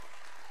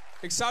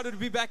Excited to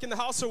be back in the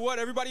house or what?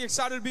 Everybody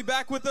excited to be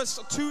back with us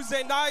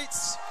Tuesday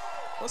nights?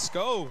 Let's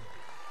go.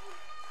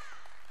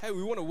 Hey,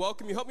 we want to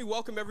welcome you. Help me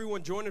welcome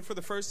everyone joining for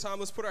the first time.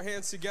 Let's put our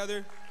hands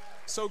together.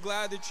 So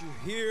glad that you're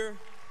here.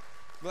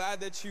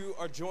 Glad that you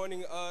are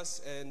joining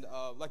us. And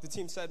like the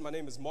team said, my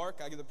name is Mark.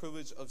 I get the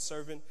privilege of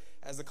serving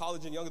as the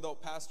college and young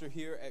adult pastor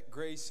here at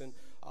Grace. And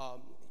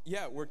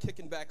we're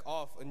kicking back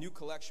off a new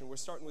collection. We're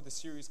starting with a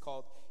series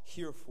called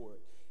Here For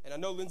It. And I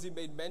know Lindsay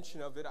made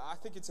mention of it. I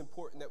think it's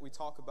important that we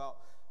talk about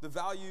the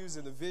values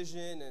and the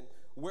vision and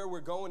where we're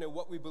going and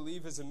what we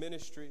believe as a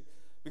ministry.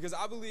 Because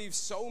I believe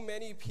so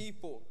many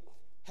people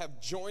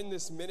have joined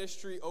this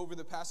ministry over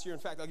the past year.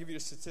 In fact, I'll give you a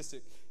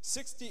statistic.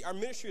 Our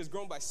ministry has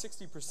grown by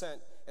 60%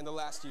 in the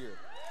last year.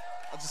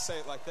 I'll just say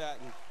it like that.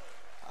 And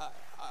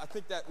I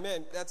think that,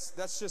 man,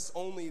 that's just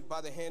only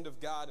by the hand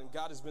of God, and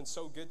God has been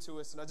so good to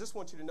us. And I just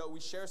want you to know we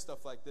share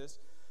stuff like this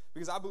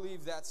because I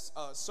believe that's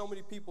so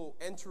many people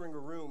entering a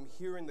room,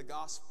 hearing the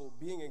gospel,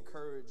 being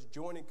encouraged,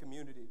 joining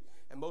community,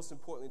 and most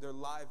importantly,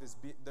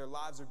 their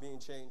lives are being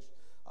changed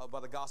by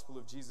the gospel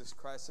of Jesus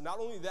Christ. And not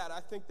only that, I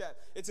think that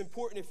it's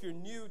important if you're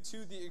new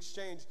to the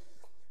exchange,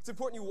 it's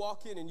important you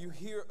walk in and you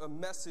hear a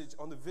message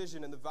on the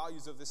vision and the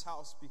values of this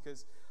house,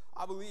 because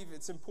I believe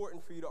it's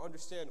important for you to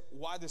understand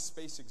why this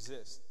space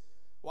exists.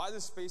 Why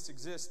this space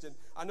exists. And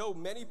I know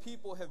many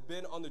people have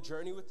been on the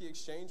journey with the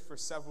exchange for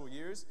several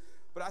years,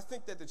 but I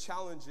think that the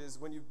challenge is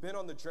when you've been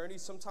on the journey,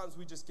 sometimes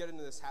we just get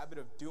into this habit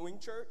of doing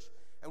church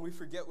and we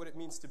forget what it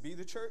means to be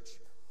the church.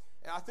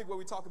 And I think when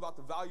we talk about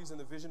the values and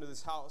the vision of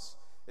this house,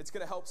 it's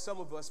going to help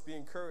some of us be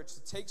encouraged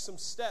to take some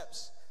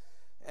steps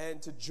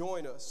and to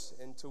join us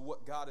into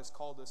what God has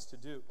called us to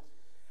do.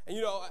 And,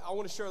 you know, I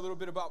want to share a little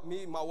bit about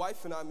me. My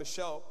wife and I,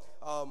 Michelle,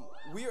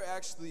 we are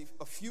actually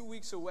a few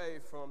weeks away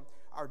from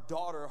our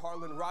daughter,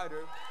 Harlan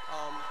Ryder,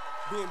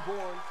 being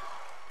born.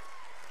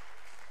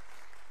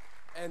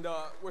 And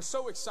we're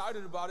so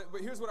excited about it.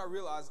 But here's what I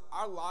realized.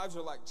 Our lives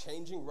are like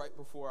changing right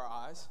before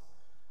our eyes.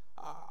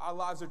 Our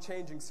lives are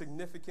changing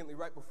significantly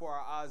right before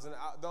our eyes. And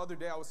the other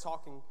day I was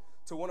talking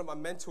to one of my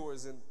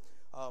mentors, and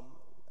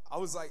I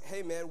was like,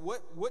 hey, man,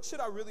 what should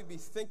I really be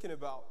thinking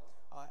about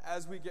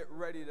as we get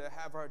ready to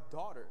have our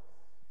daughter?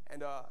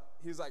 And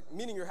he was like,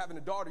 meaning you're having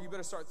a daughter, you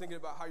better start thinking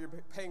about how you're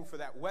paying for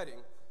that wedding.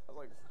 I was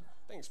like,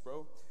 thanks,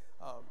 bro.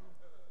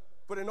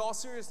 But in all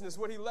seriousness,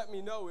 what he let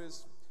me know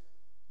is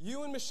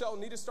you and Michelle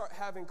need to start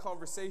having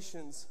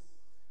conversations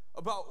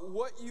about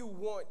what you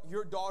want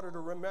your daughter to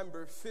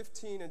remember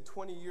 15 and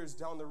 20 years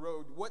down the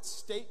road, what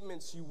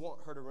statements you want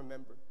her to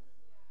remember.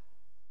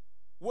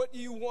 What do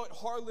you want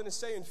Harlan to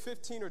say in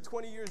 15 or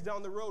 20 years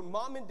down the road?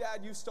 Mom and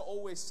Dad used to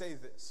always say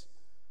this.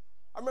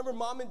 I remember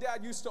Mom and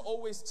Dad used to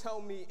always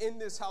tell me, in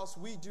this house,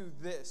 we do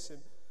this. And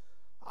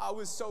I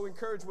was so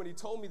encouraged when he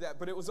told me that,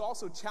 but it was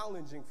also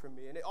challenging for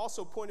me. And it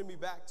also pointed me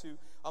back to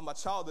my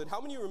childhood. How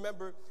many of you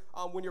remember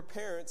when your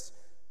parents,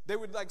 they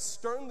would like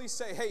sternly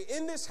say, hey,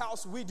 in this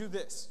house, we do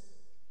this.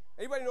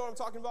 Anybody know what I'm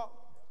talking about?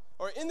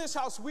 Or in this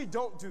house, we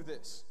don't do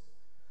this.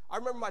 I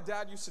remember my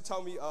dad used to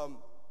tell me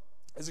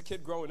as a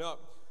kid growing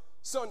up,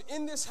 son,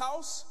 in this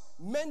house,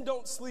 men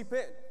don't sleep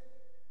in.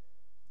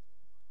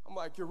 I'm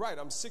like, you're right,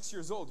 I'm 6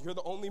 years old. You're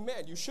the only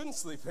man. You shouldn't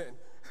sleep in.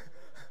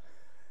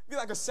 Be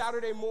like a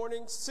Saturday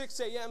morning, 6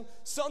 a.m.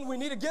 Son, we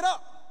need to get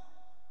up.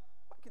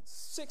 Like, it's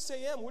 6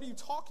 a.m. What are you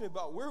talking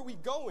about? Where are we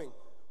going?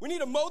 We need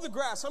to mow the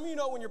grass. Some of you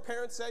know when your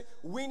parents say,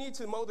 we need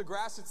to mow the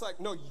grass, it's like,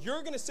 no,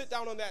 you're going to sit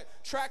down on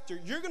that tractor.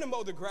 You're going to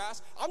mow the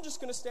grass. I'm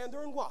just going to stand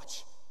there and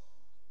watch.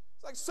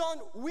 It's like, son,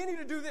 we need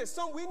to do this.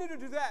 Son, we need to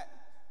do that.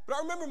 But I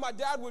remember my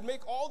dad would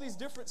make all these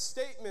different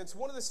statements.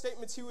 One of the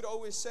statements he would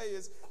always say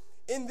is,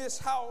 in this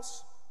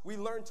house, we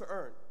learn to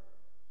earn.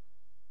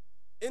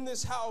 In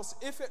this house,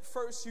 if at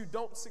first you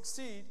don't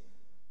succeed,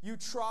 you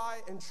try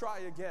and try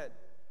again.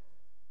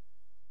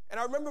 And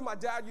I remember my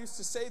dad used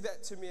to say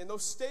that to me, and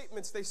those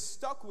statements, they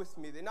stuck with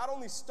me. They not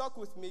only stuck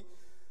with me,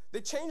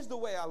 they changed the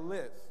way I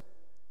live.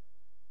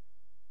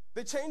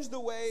 They changed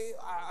the way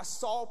I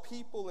saw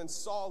people and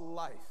saw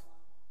life.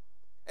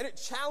 And it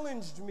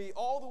challenged me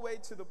all the way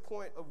to the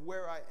point of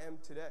where I am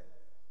today.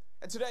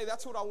 And today,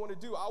 that's what I want to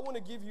do. I want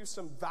to give you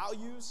some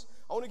values.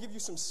 I want to give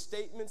you some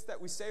statements that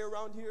we say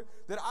around here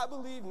that I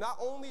believe not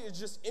only is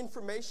just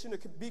information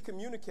that could be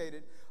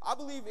communicated, I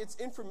believe it's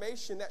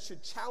information that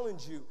should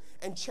challenge you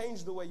and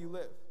change the way you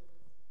live.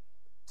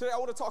 Today, I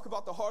want to talk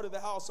about the heart of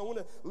the house. I want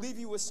to leave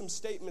you with some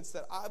statements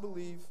that I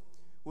believe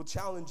will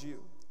challenge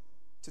you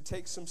to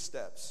take some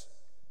steps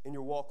in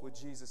your walk with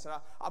Jesus. And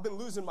I've been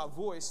losing my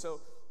voice, so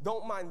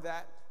don't mind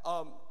that.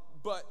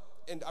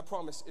 And I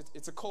promise,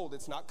 it's a cold.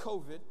 It's not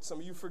COVID. Some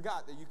of you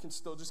forgot that you can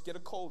still just get a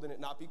cold and it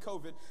not be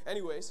COVID.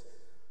 Anyways.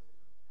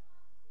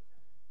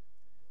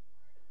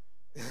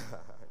 You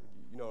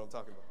know what I'm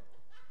talking about.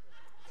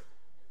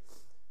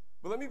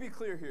 But let me be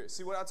clear here.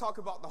 See, when I talk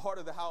about the heart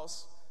of the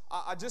house,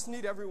 I just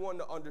need everyone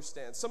to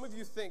understand. Some of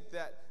you think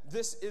that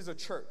this is a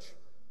church.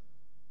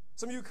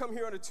 Some of you come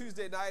here on a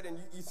Tuesday night and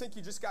you think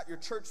you just got your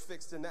church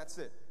fixed and that's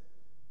it.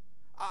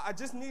 I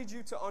just need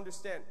you to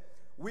understand.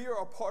 We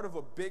are a part of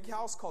a big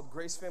house called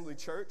Grace Family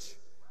Church.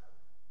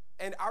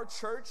 And our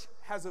church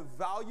has a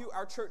value,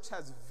 our church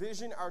has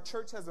vision, our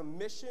church has a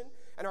mission,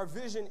 and our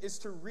vision is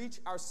to reach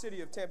our city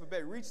of Tampa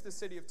Bay, reach the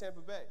city of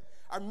Tampa Bay.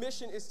 Our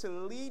mission is to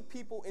lead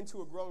people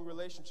into a growing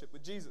relationship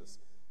with Jesus.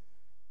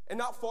 And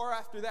not far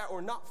after that,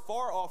 or not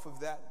far off of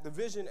that, the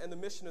vision and the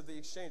mission of the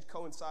exchange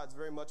coincides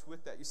very much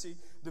with that. You see,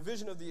 the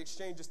vision of the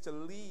exchange is to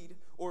lead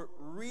or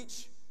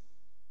reach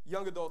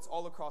young adults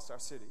all across our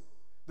city.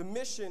 The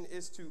mission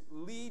is to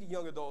lead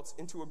young adults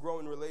into a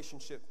growing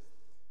relationship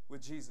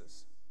with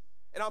Jesus.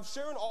 And I'm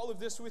sharing all of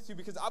this with you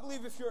because I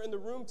believe if you're in the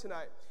room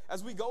tonight,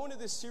 as we go into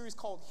this series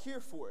called Here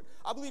For It,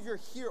 I believe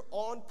you're here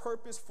on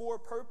purpose, for a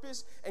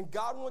purpose, and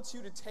God wants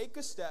you to take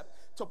a step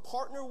to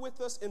partner with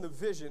us in the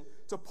vision,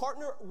 to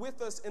partner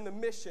with us in the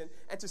mission,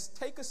 and to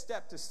take a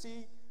step to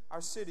see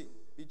our city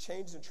be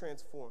changed and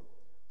transformed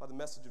by the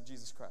message of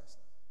Jesus Christ.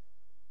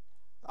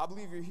 I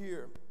believe you're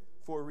here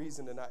for a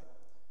reason tonight.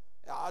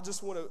 I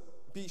just want to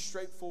be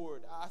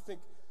straightforward. I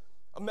think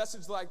a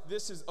message like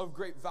this is of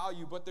great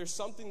value, but there's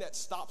something that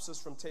stops us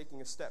from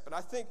taking a step. And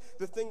I think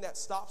the thing that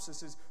stops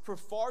us is for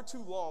far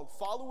too long,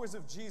 followers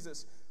of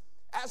Jesus,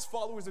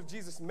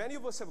 many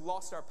of us have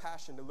lost our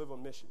passion to live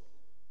on mission.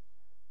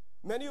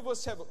 Many of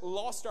us have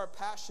lost our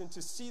passion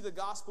to see the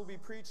gospel be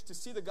preached, to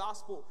see the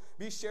gospel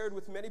be shared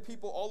with many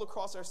people all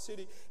across our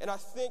city. And I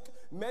think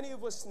many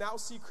of us now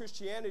see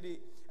Christianity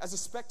as a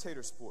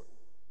spectator sport.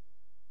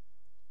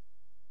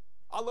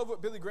 I love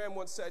what Billy Graham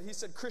once said. He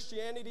said,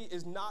 Christianity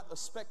is not a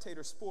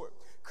spectator sport.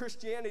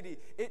 Christianity,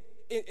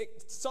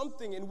 it's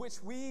something in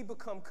which we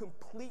become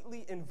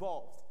completely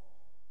involved.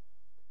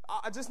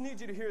 I just need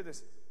you to hear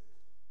this.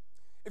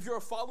 If you're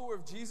a follower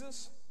of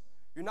Jesus,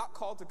 you're not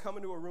called to come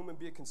into a room and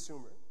be a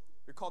consumer.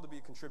 You're called to be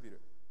a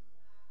contributor.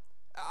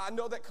 I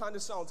know that kind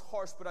of sounds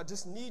harsh, but I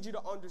just need you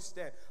to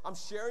understand. I'm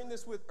sharing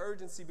this with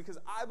urgency because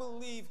I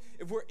believe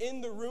if we're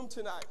in the room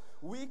tonight,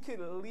 we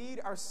can lead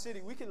our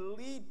city. We can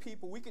lead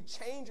people. We could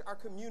change our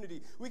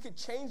community. We could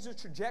change the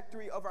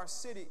trajectory of our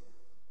city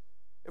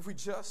if we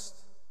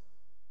just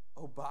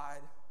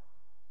abide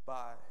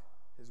by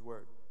his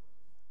word.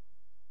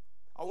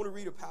 I want to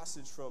read a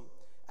passage from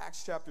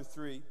Acts chapter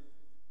 3,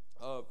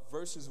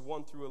 verses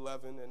 1 through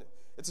 11, and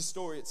it's a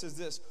story. It says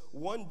this: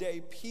 one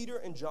day, Peter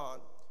and John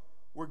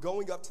were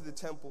going up to the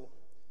temple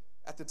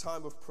at the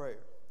time of prayer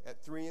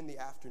at 3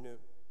 p.m.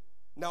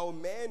 Now a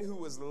man who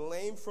was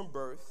lame from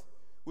birth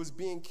was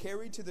being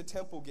carried to the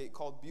temple gate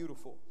called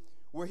Beautiful,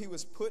 where he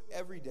was put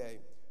every day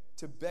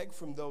to beg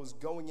from those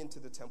going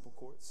into the temple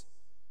courts.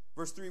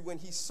 Verse 3, when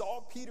he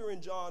saw Peter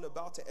and John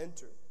about to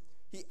enter,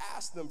 he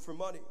asked them for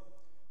money.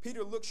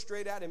 Peter looked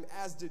straight at him,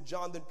 as did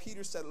John. Then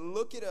Peter said,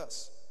 "Look at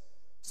us."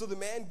 So the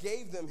man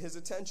gave them his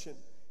attention,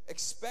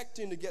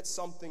 expecting to get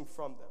something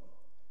from them.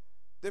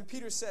 Then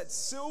Peter said,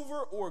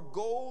 "Silver or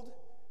gold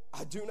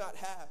I do not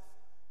have,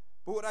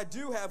 but what I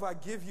do have I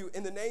give you.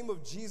 In the name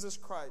of Jesus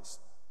Christ,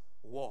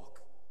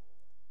 walk."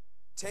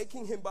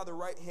 Taking him by the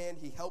right hand,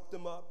 he helped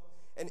him up,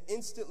 and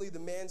instantly the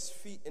man's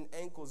feet and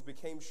ankles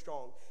became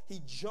strong. He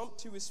jumped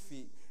to his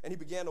feet, and he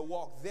began to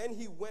walk. Then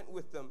he went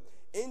with them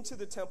into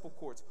the temple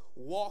courts,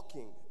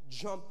 walking,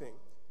 jumping,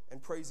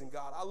 and praising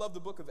God. I love the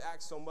book of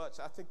Acts so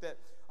much. I think that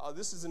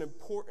this is an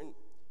important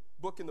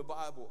book in the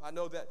Bible. I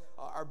know that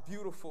our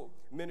beautiful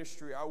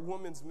ministry, our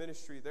women's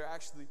ministry, they're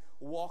actually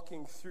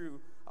walking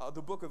through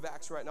the book of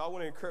Acts right now. I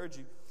want to encourage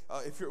you,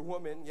 if you're a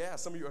woman, yeah,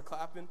 some of you are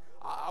clapping.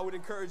 I would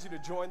encourage you to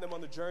join them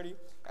on the journey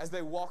as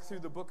they walk through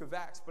the book of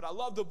Acts. But I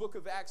love the book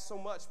of Acts so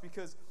much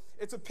because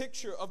it's a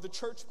picture of the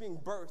church being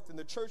birthed and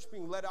the church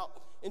being led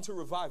out into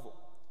revival.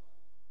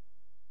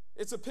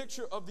 It's a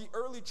picture of the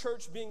early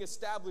church being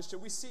established,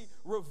 and we see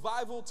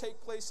revival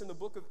take place in the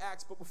book of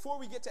Acts. But before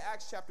we get to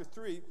Acts chapter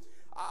 3,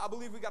 I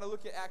believe we got to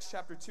look at Acts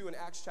chapter 2 and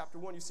Acts chapter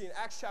 1. You see, in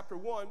Acts chapter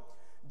 1,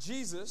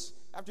 Jesus,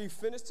 after he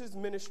finished his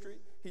ministry,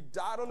 he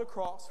died on the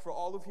cross for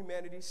all of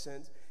humanity's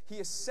sins. He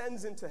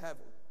ascends into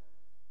heaven.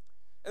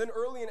 And then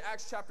early in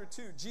Acts chapter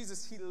 2,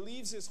 Jesus, he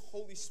leaves his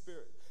Holy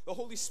Spirit. The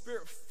Holy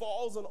Spirit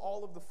falls on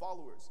all of the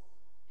followers.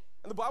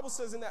 And the Bible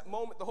says in that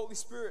moment, the Holy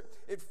Spirit,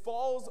 it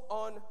falls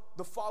on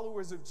the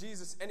followers of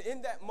Jesus. And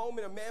in that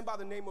moment, a man by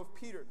the name of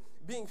Peter,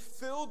 being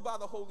filled by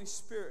the Holy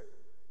Spirit,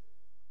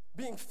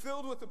 being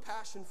filled with a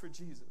passion for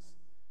Jesus,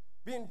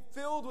 being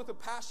filled with a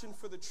passion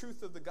for the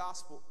truth of the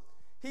gospel,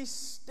 he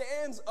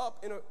stands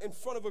up in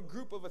front of a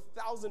group of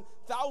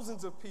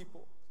thousands of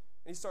people,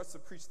 and he starts to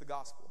preach the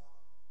gospel.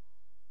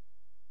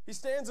 He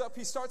stands up,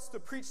 he starts to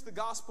preach the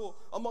gospel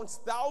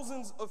amongst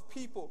thousands of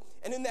people.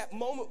 And in that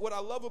moment, what I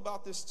love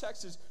about this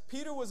text is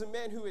Peter was a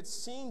man who had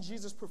seen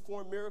Jesus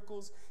perform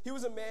miracles. He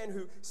was a man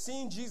who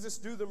seen Jesus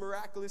do the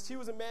miraculous. He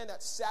was a man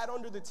that sat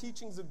under the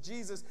teachings of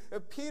Jesus.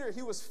 And Peter,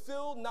 he was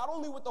filled not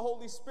only with the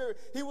Holy Spirit,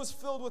 he was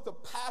filled with a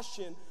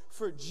passion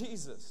for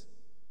Jesus.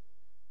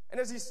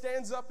 And as he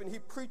stands up and he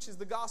preaches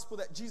the gospel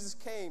that Jesus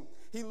came,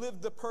 he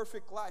lived the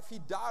perfect life. He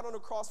died on a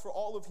cross for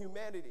all of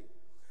humanity.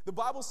 The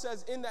Bible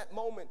says in that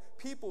moment,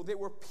 people, they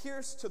were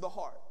pierced to the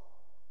heart.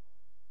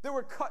 They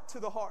were cut to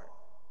the heart.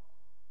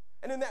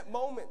 And in that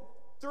moment,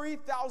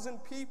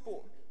 3,000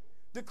 people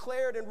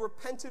declared and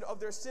repented of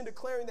their sin,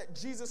 declaring that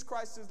Jesus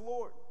Christ is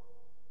Lord.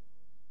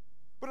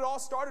 But it all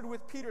started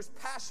with Peter's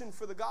passion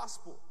for the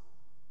gospel.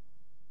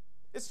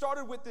 It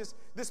started with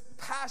this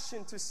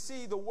passion to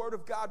see the word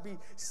of God be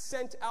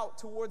sent out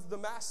towards the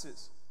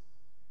masses.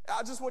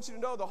 I just want you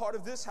to know the heart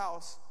of this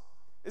house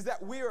is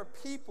that we are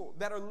people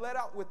that are led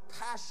out with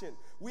passion.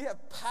 We have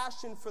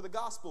passion for the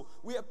gospel.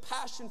 We have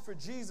passion for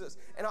Jesus.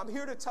 And I'm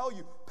here to tell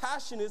you,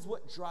 passion is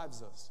what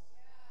drives us.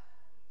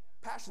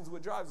 Passion is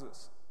what drives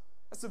us.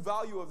 That's the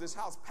value of this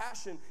house.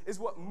 Passion is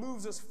what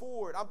moves us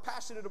forward. I'm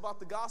passionate about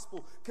the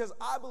gospel because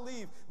I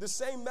believe the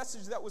same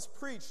message that was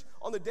preached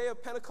on the day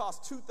of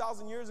Pentecost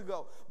 2,000 years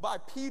ago by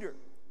Peter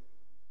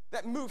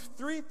that moved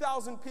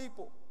 3,000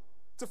 people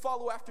to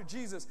follow after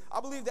Jesus. I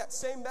believe that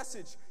same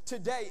message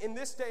today, in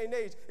this day and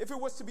age, if it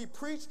was to be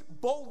preached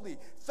boldly,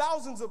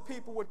 thousands of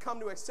people would come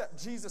to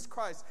accept Jesus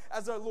Christ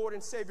as their Lord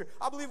and Savior.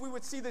 I believe we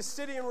would see this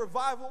city in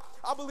revival.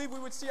 I believe we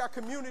would see our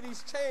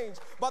communities changed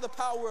by the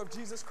power of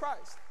Jesus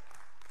Christ.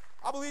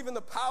 I believe in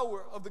the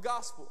power of the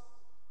gospel.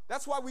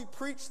 That's why we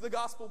preach the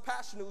gospel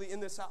passionately in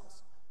this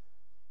house.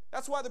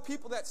 That's why the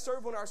people that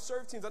serve on our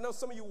serve teams, I know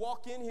some of you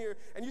walk in here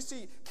and you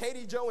see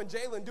Katie, Joe, and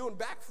Jalen doing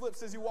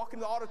backflips as you walk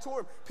into the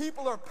auditorium.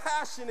 People are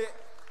passionate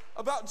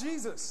about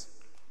Jesus.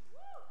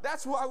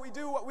 That's why we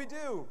do what we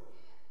do.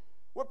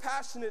 We're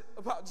passionate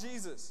about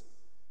Jesus.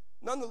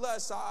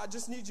 Nonetheless, I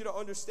just need you to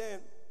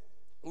understand,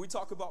 when we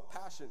talk about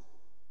passion,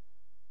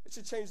 it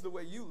should change the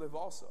way you live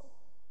also.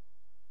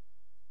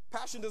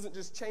 Passion doesn't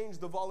just change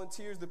the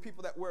volunteers, the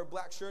people that wear a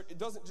black shirt. It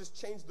doesn't just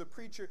change the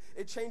preacher.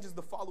 It changes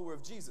the follower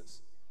of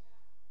Jesus.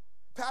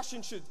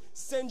 Passion should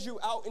send you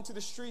out into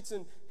the streets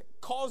and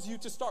cause you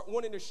to start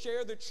wanting to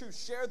share the truth,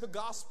 share the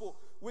gospel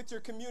with your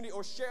community,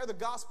 or share the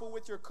gospel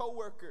with your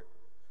coworker.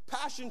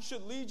 Passion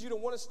should lead you to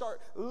want to start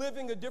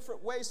living a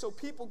different way so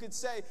people could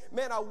say,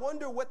 man, I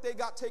wonder what they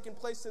got taking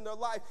place in their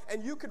life,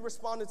 and you could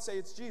respond and say,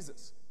 it's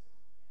Jesus.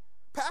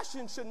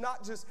 Passion should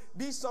not just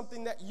be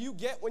something that you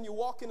get when you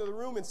walk into the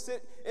room and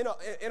sit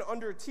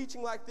under a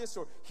teaching like this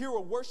or hear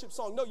a worship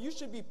song. No, you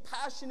should be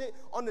passionate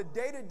on the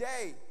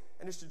day-to-day,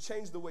 and it should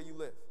change the way you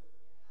live.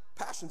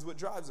 Passion is what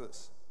drives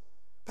us.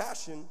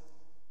 Passion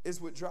is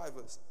what drives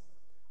us.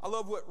 I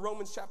love what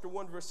Romans chapter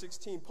 1, verse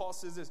 16, Paul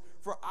says this,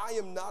 for I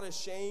am not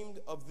ashamed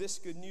of this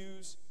good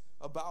news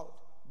about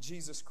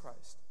Jesus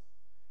Christ.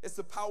 It's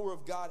the power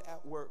of God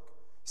at work,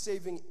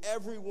 saving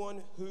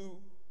everyone who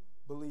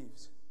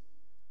believes.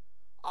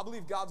 I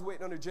believe God's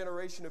waiting on a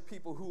generation of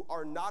people who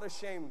are not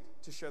ashamed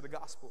to share the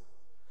gospel.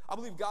 I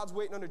believe God's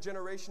waiting on a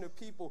generation of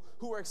people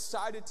who are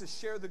excited to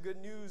share the good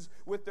news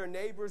with their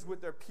neighbors, with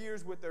their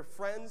peers, with their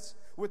friends,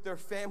 with their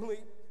family.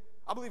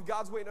 I believe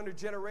God's waiting on a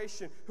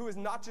generation who is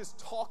not just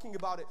talking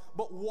about it,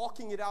 but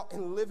walking it out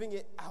and living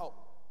it out.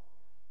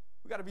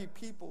 We got to be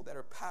people that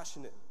are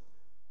passionate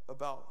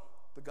about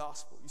the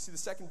gospel. You see, the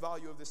second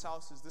value of this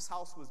house is this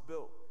house was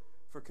built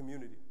for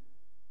community.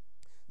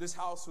 This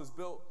house was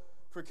built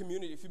for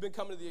community. If you've been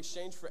coming to the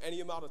exchange for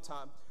any amount of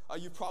time,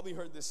 you've probably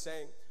heard this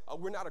saying,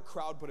 we're not a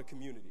crowd but a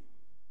community.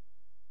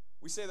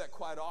 We say that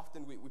quite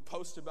often. We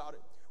post about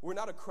it. We're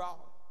not a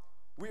crowd.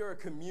 We are a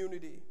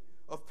community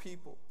of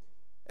people.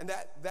 And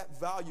that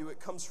value, it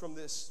comes from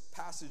this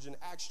passage in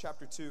Acts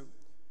chapter 2,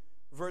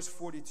 verse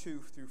 42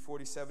 through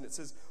 47. It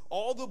says,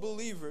 all the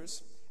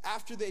believers,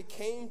 after they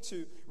came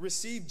to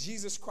receive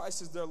Jesus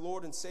Christ as their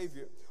Lord and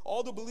Savior,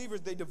 all the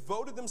believers, they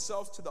devoted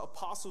themselves to the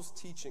apostles'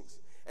 teachings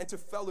and to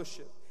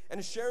fellowship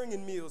and to sharing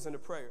in meals and to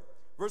prayer.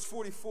 Verse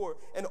 44,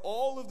 and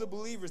all of the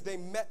believers, they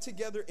met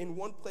together in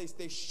one place.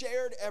 They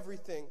shared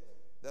everything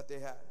that they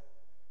had.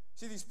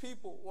 See, these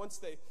people, once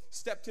they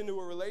stepped into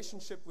a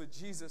relationship with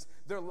Jesus,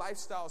 their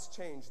lifestyles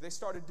changed. They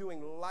started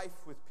doing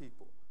life with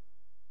people.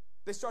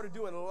 They started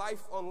doing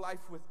life on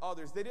life with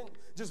others. They didn't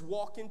just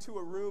walk into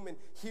a room and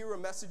hear a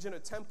message in a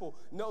temple.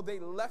 No, they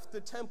left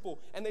the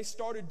temple and they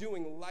started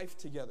doing life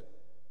together.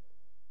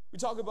 We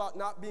talk about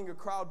not being a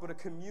crowd, but a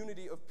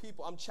community of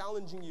people. I'm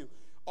challenging you.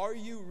 Are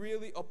you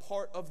really a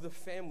part of the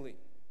family?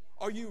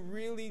 Are you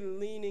really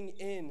leaning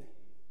in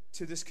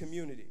to this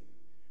community?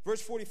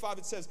 Verse 45,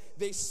 it says,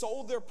 they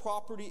sold their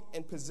property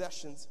and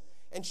possessions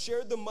and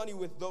shared the money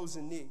with those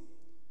in need.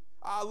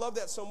 I love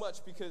that so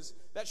much because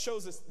that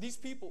shows us these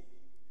people,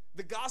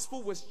 the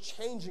gospel was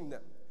changing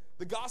them.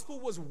 The gospel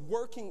was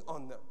working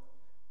on them.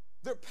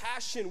 Their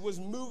passion was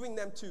moving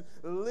them to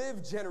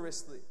live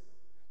generously,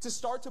 to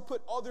start to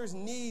put others'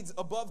 needs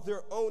above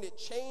their own. It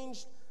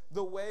changed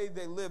the way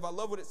they live. I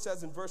love what it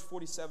says in verse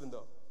 47,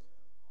 though.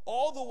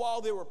 All the while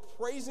they were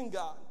praising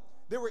God,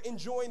 they were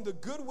enjoying the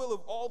goodwill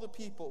of all the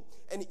people,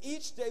 and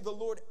each day the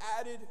Lord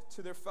added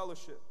to their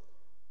fellowship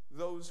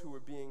those who were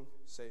being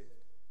saved.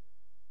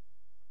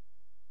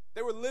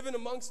 They were living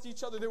amongst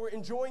each other. They were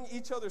enjoying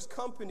each other's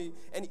company,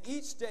 and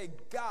each day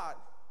God,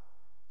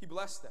 He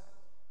blessed that.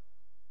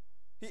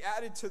 He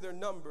added to their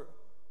number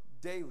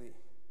daily.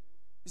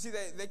 You see,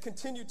 they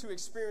continued to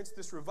experience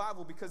this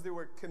revival because they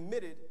were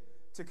committed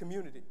to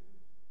community.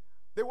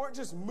 They weren't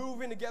just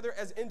moving together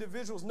as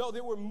individuals. No,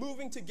 they were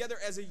moving together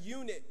as a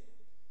unit.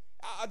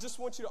 I just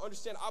want you to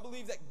understand, I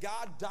believe that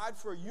God died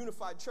for a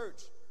unified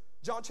church,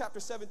 John chapter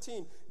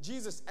 17,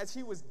 Jesus, as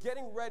he was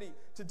getting ready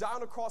to die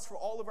on the cross for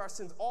all of our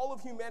sins, all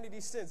of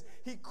humanity's sins,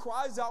 he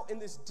cries out in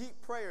this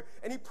deep prayer,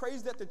 and he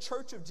prays that the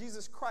church of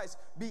Jesus Christ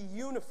be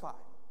unified.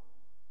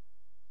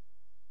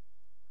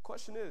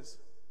 Question is,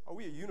 are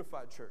we a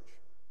unified church?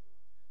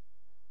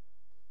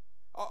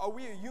 Are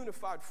we a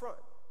unified front?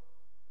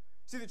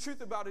 See, the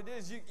truth about it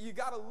is you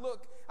got to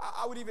look.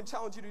 I would even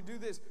challenge you to do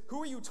this.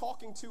 Who are you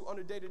talking to on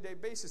a day-to-day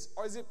basis?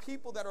 Or is it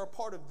people that are a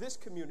part of this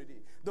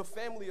community, the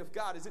family of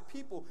God? Is it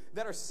people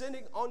that are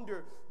sitting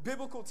under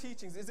biblical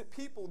teachings? Is it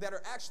people that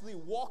are actually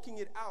walking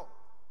it out?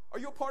 Are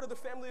you a part of the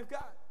family of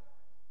God?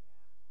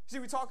 See,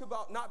 we talk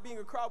about not being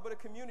a crowd but a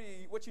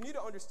community. What you need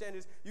to understand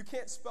is you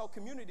can't spell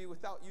community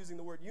without using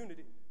the word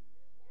unity.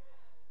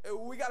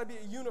 We got to be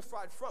a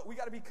unified front. We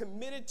got to be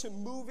committed to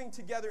moving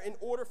together in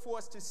order for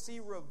us to see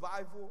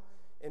revival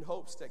in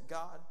hopes that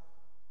God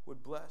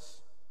would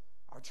bless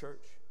our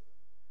church.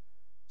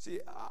 See,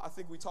 I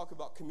think we talk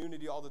about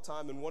community all the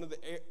time, and one of the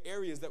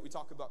areas that we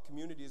talk about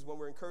community is when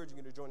we're encouraging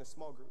you to join a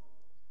small group.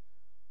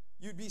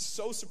 You'd be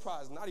so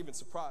surprised, not even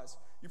surprised,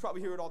 you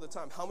probably hear it all the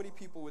time, how many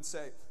people would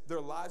say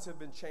their lives have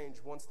been changed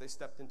once they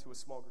stepped into a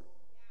small group.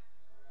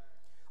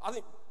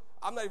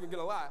 I'm not even going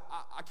to lie.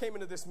 I came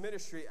into this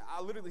ministry.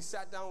 I literally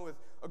sat down with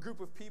a group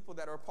of people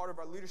that are a part of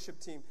our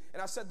leadership team.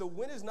 And I said, the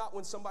win is not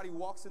when somebody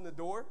walks in the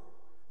door.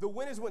 The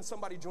win is when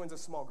somebody joins a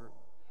small group.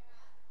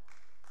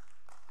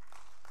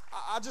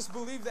 I just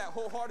believe that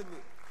wholeheartedly.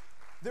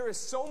 There is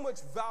so much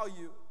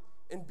value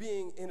in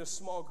being in a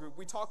small group.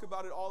 We talk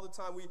about it all the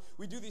time.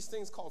 We do these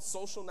things called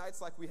social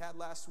nights like we had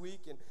last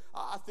week, and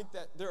I think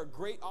that they're a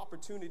great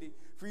opportunity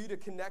for you to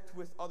connect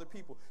with other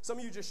people. Some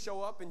of you just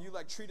show up and you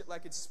like treat it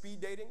like it's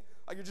speed dating,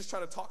 like you're just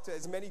trying to talk to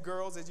as many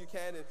girls as you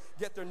can and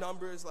get their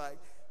numbers, like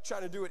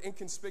trying to do it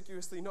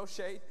inconspicuously, no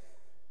shade.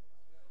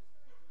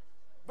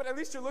 But at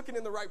least you're looking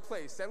in the right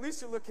place. At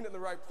least you're looking in the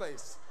right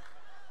place.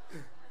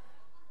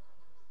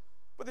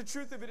 But the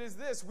truth of it is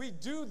this, we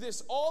do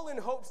this all in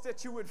hopes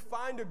that you would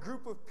find a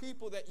group of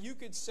people that you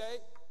could say,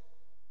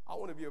 I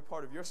want to be a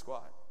part of your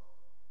squad.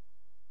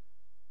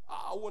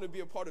 I want to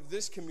be a part of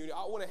this community.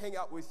 I want to hang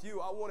out with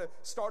you. I want to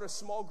start a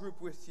small group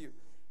with you.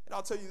 And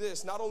I'll tell you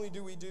this, not only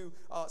do we do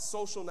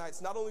social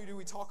nights, not only do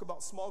we talk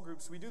about small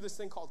groups, we do this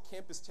thing called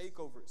campus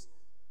takeovers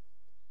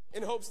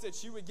in hopes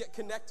that you would get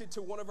connected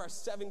to one of our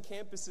 7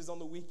 campuses on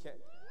the weekend.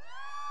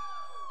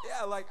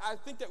 Yeah, like I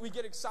think that we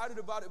get excited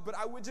about it, but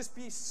I would just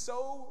be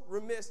so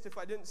remiss if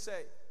I didn't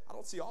say, I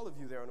don't see all of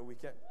you there on the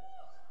weekend.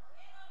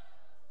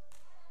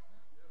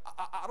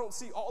 I don't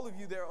see all of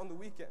you there on the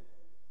weekend.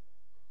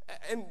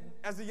 And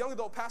as the young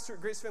adult pastor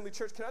at Grace Family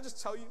Church, can I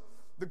just tell you,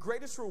 the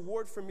greatest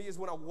reward for me is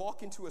when I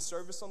walk into a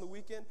service on the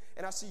weekend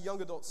and I see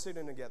young adults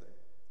sitting together,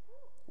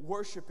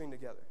 worshiping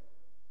together.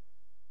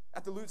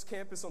 At the Lutz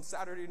campus on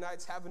Saturday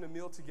nights, having a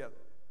meal together.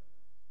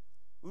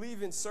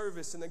 Leaving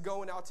service and then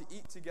going out to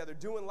eat together,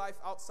 doing life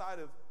outside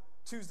of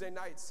Tuesday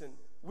nights and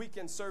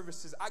weekend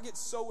services. I get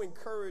so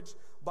encouraged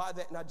by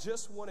that, and I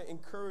just want to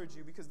encourage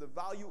you because the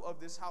value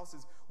of this house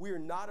is we are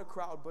not a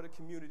crowd but a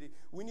community.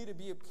 We need to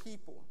be a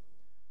people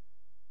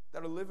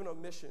that are living on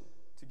mission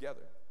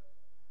together.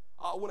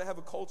 I want to have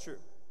a culture,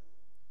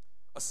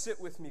 a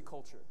sit-with-me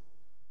culture.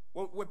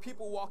 When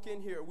people walk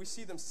in here, we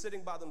see them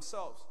sitting by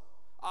themselves.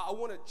 I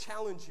want to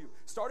challenge you.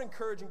 Start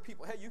encouraging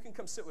people, hey, you can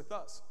come sit with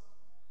us.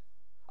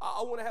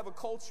 I want to have a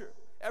culture.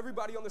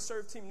 Everybody on the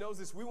serve team knows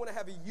this. We want to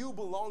have a you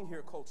belong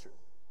here culture.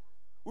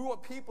 We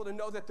want people to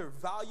know that they're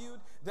valued,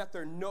 that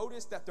they're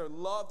noticed, that they're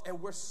loved,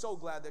 and we're so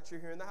glad that you're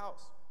here in the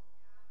house.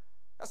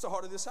 That's the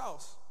heart of this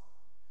house.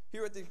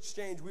 Here at the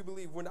Exchange, we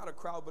believe we're not a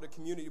crowd but a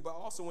community, but I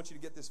also want you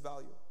to get this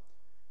value.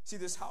 See,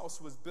 this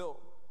house was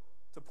built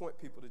to point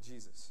people to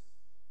Jesus.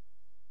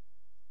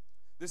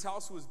 This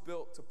house was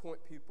built to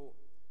point people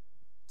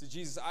to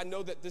Jesus. I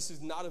know that this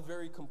is not a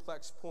very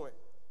complex point.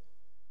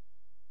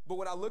 But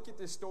when I look at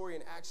this story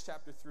in Acts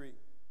chapter 3,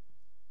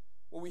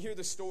 when we hear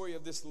the story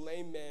of this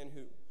lame man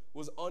who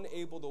was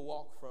unable to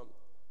walk from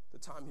the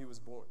time he was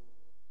born.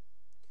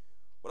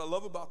 What I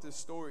love about this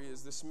story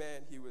is this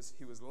man, he was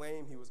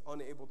lame, he was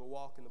unable to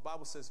walk. And the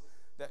Bible says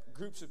that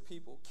groups of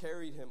people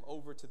carried him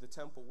over to the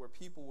temple where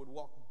people would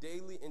walk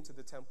daily into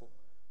the temple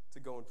to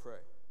go and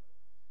pray.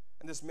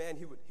 And this man,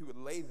 he would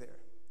lay there.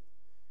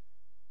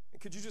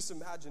 And could you just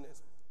imagine it?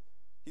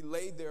 He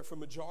laid there for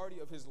majority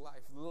of his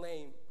life,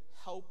 lame,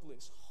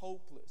 helpless,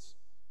 hopeless.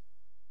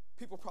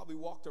 People probably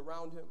walked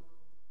around him.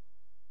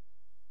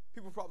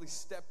 People probably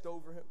stepped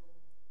over him.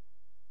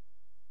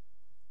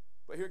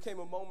 But here came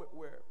a moment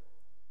where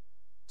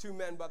 2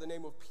 men by the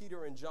name of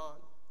Peter and John,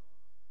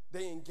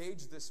 they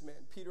engage this man.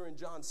 Peter and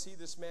John see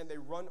this man. They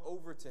run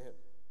over to him.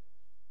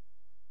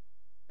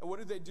 And what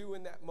do they do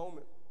in that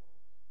moment?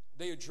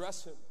 They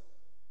address him.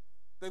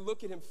 They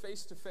look at him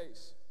face to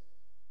face.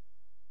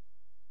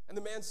 And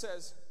the man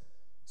says,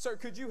 "Sir,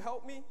 could you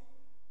help me?"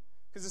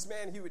 Because this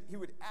man, he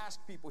would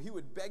ask people, he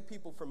would beg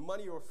people for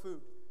money or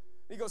food.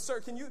 And he goes,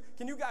 "Sir, can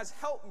you guys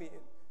help me?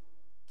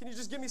 Can you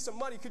just give me some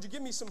money? Could you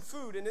give me some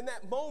food?" And in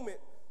that moment,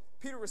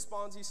 Peter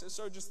responds, he says,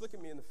 "Sir, just look at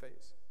me in the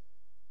face.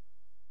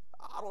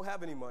 I don't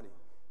have any money.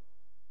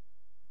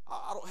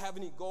 I don't have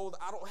any gold.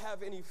 I don't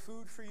have any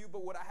food for you,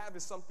 but what I have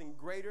is something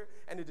greater,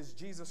 and it is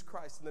Jesus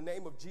Christ. In the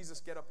name of Jesus,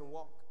 get up and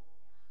walk.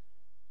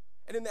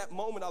 And in that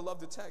moment, I love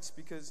the text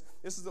because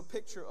this is a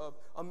picture of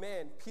a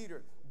man,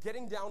 Peter,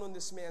 getting down on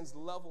this man's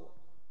level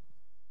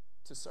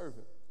to serve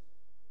him.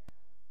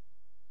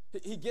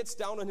 He gets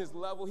down on his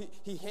level.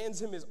 He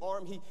hands him his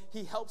arm.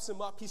 He helps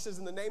him up. He says,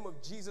 in the name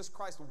of Jesus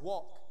Christ,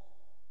 walk.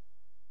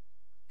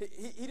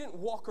 He didn't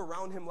walk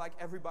around him like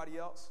everybody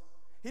else.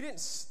 He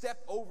didn't step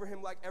over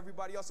him like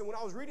everybody else. And when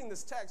I was reading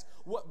this text,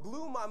 what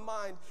blew my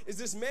mind is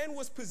this man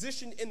was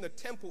positioned in the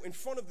temple, in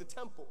front of the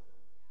temple.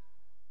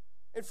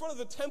 In front of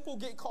the temple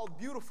gate called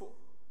Beautiful.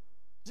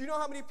 Do you know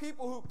how many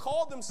people who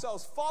called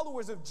themselves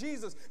followers of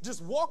Jesus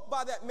just walked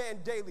by that man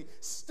daily,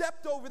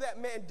 stepped over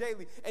that man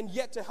daily, and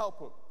yet to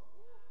help him?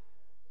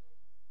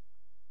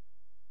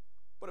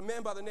 But a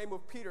man by the name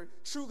of Peter,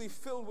 truly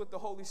filled with the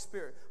Holy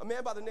Spirit, a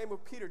man by the name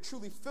of Peter,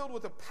 truly filled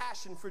with a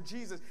passion for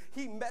Jesus,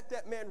 he met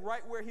that man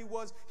right where he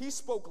was. He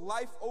spoke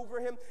life over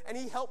him, and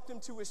he helped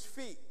him to his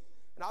feet.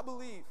 And I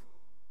believe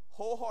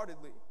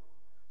wholeheartedly,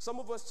 some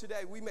of us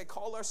today, we may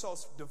call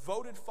ourselves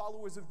devoted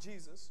followers of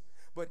Jesus,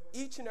 but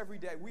each and every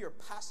day we are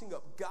passing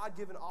up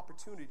God-given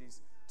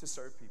opportunities to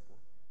serve people.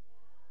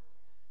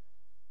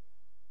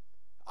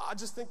 I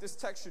just think this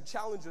text should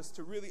challenge us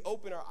to really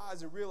open our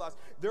eyes and realize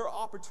there are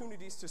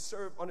opportunities to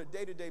serve on a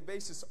day-to-day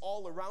basis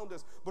all around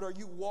us, but are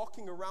you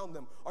walking around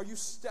them? Are you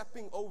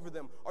stepping over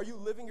them? Are you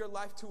living your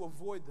life to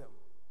avoid them?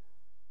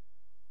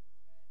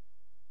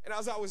 And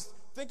as I was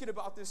thinking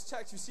about this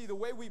text, you see, the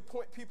way we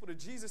point people to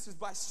Jesus is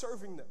by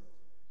serving them.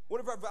 One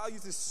of our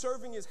values is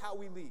serving is how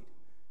we lead.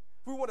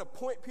 If we want to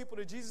point people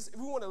to Jesus, if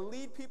we want to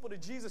lead people to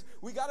Jesus,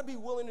 we got to be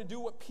willing to do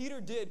what Peter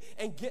did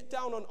and get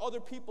down on other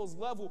people's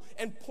level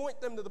and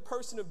point them to the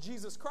person of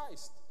Jesus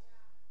Christ.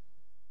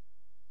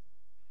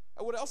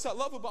 And what else I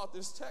love about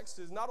this text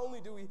is not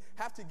only do we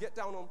have to get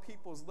down on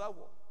people's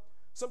level,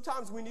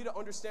 sometimes we need to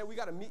understand we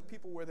got to meet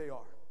people where they are.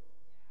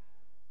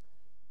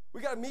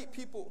 We got to meet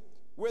people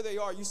where they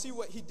are. You see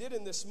what he did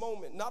in this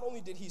moment. Not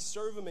only did he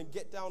serve him and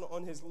get down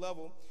on his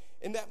level,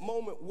 in that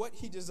moment, what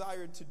he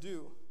desired to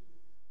do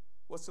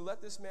was to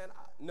let this man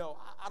know,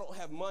 I don't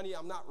have money,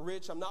 I'm not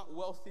rich, I'm not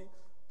wealthy,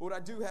 but what I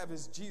do have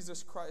is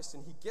Jesus Christ.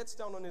 And he gets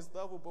down on his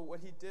level, but what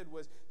he did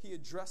was he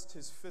addressed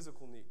his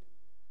physical need.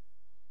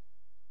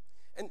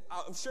 And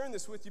I'm sharing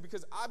this with you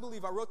because I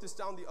believe, I wrote this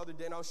down the other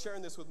day, and I was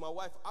sharing this with my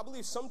wife. I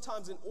believe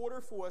sometimes in order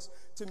for us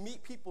to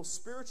meet people's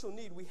spiritual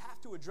need, we have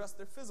to address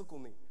their physical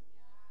need.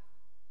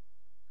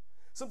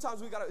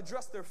 Sometimes we got to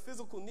address their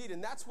physical need,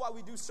 and that's why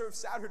we do Serve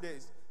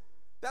Saturdays.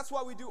 That's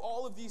why we do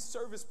all of these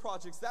service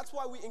projects. That's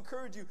why we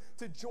encourage you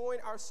to join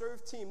our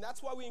serve team.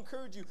 That's why we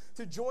encourage you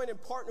to join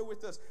and partner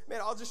with us. Man,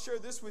 I'll just share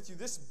this with you.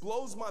 This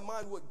blows my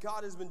mind what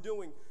God has been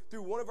doing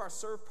through one of our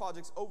serve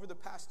projects over the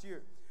past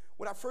year.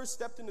 When I first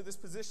stepped into this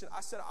position,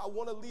 I said I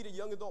want to lead a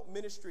young adult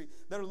ministry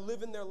that are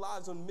living their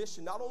lives on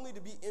mission, not only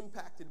to be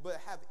impacted, but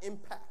have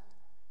impact.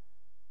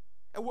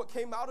 And what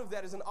came out of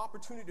that is an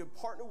opportunity to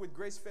partner with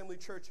Grace Family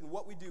Church in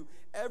what we do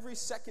every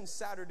second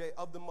Saturday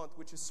of the month,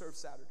 which is Serve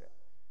Saturday.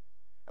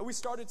 And we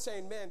started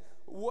saying, man,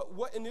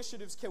 what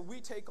initiatives can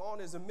we take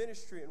on as a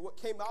ministry? And what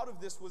came out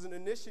of this was an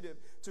initiative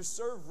to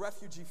serve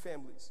refugee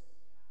families.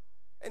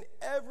 And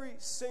every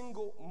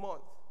single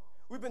month,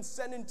 we've been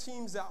sending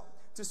teams out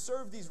to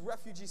serve these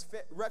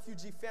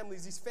refugee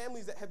families, these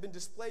families that have been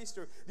displaced,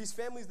 or these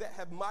families that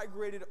have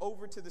migrated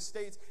over to the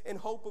States in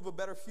hope of a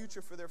better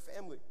future for their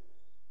family.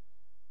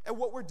 And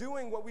what we're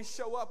doing when we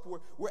show up,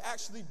 we're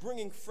actually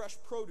bringing fresh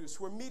produce.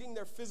 We're meeting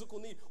their physical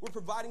need. We're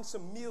providing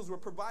some meals. We're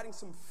providing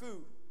some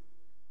food.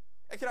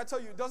 And can I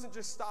tell you, it doesn't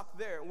just stop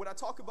there. And when I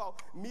talk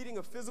about meeting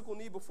a physical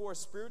need before a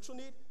spiritual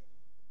need,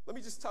 let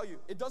me just tell you,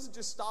 it doesn't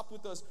just stop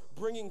with us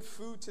bringing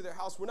food to their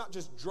house. We're not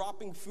just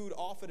dropping food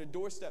off at a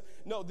doorstep.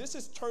 No, this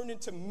has turned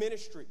into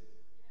ministry.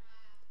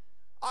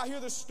 I hear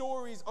the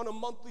stories on a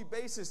monthly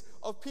basis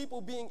of people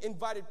being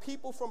invited,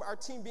 people from our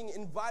team being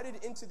invited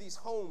into these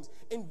homes,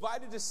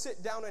 invited to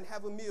sit down and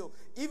have a meal.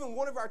 Even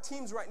one of our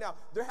teams right now,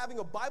 they're having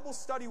a Bible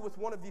study with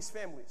one of these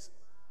families.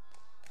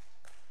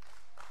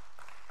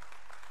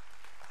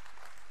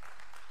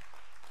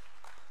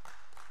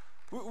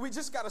 We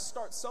just got to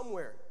start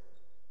somewhere.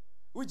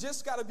 We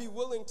just got to be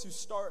willing to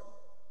start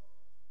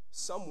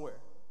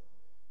somewhere.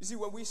 You see,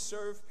 when we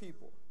serve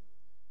people,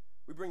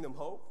 we bring them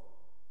hope,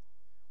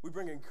 we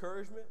bring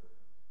encouragement,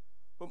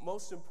 but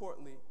most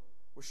importantly,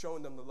 we're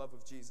showing them the love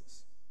of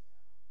Jesus.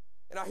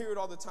 And I hear it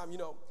all the time,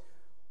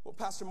 well,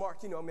 Pastor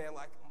Mark, man,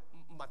 like,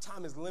 my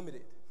time is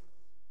limited.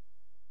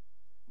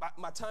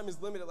 My time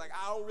is limited. Like,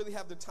 I don't really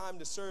have the time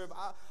to serve.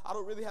 I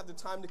don't really have the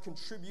time to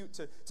contribute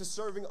to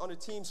serving on a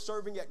team,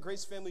 serving at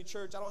Grace Family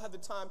Church. I don't have the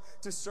time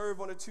to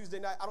serve on a Tuesday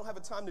night. I don't have the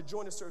time to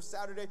join a Serve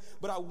Saturday.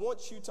 But I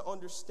want you to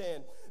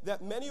understand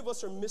that many of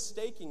us are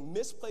mistaking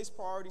misplaced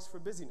priorities for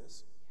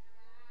busyness.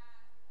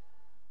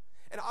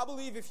 And I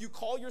believe if you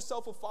call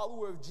yourself a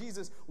follower of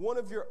Jesus, one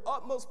of your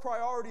utmost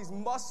priorities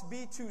must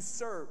be to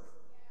serve.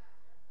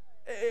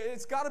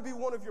 It's got to be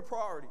one of your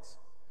priorities.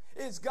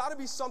 It's got to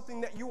be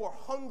something that you are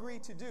hungry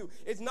to do.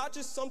 It's not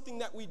just something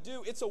that we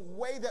do. It's a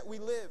way that we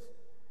live.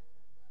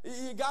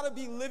 You got to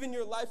be living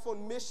your life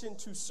on mission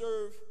to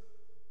serve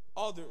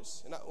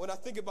others. And when I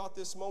think about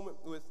this moment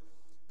with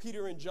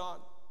Peter and John,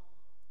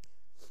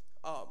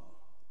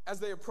 as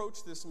they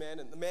approached this man,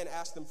 and the man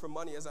asked them for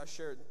money, as I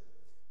shared,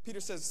 Peter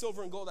says,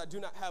 silver and gold I do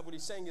not have. What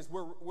he's saying is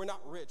we're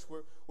not rich.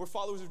 We're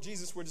followers of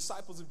Jesus. We're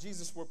disciples of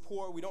Jesus. We're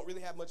poor. We don't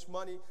really have much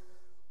money.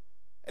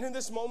 And in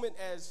this moment,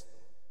 as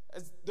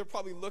they're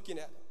probably looking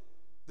at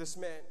this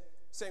man,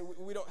 saying,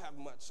 we don't have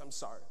much. I'm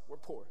sorry. We're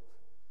poor.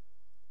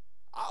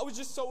 I was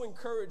just so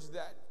encouraged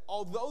that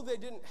although they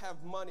didn't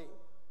have money,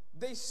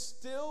 they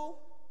still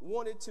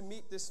wanted to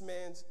meet this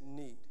man's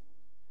need.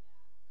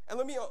 And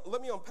let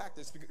me unpack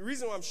this. The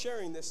reason why I'm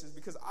sharing this is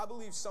because I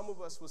believe some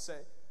of us will say,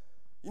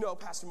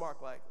 Pastor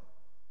Mark, like,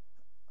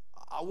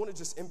 I want to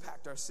just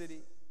impact our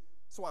city.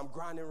 That's why I'm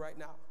grinding right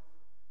now.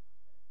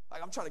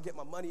 Like, I'm trying to get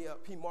my money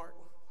up, P. Mark.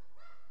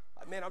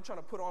 Like, man, I'm trying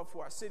to put on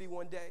for our city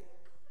one day.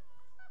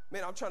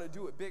 Man, I'm trying to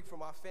do it big for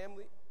my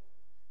family.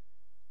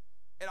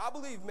 And I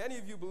believe many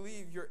of you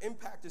believe your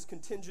impact is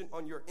contingent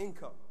on your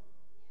income.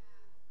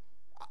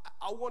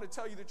 I want to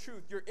tell you the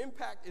truth. Your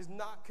impact is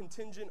not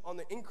contingent on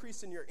the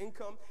increase in your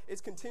income. It's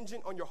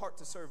contingent on your heart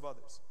to serve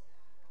others.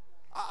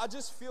 I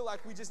just feel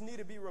like we just need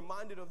to be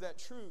reminded of that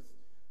truth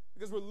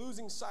because we're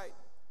losing sight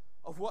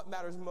of what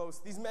matters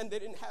most. These men, they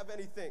didn't have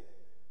anything,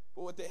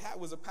 but what they had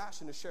was a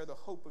passion to share the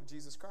hope of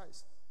Jesus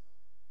Christ.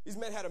 These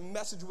men had a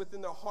message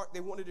within their heart. They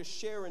wanted to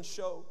share and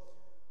show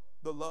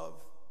the love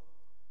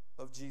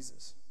of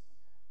Jesus.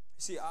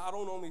 See, I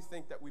don't only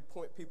think that we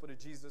point people to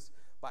Jesus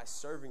by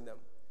serving them.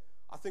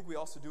 I think we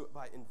also do it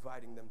by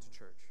inviting them to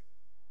church.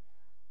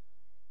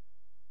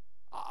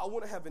 I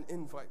want to have an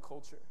invite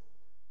culture.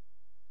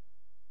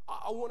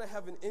 I want to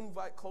have an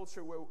invite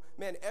culture where,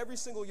 man, every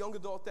single young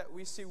adult that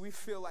we see, we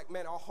feel like,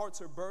 man, our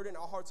hearts are burdened,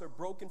 our hearts are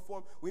broken for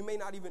them. We may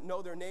not even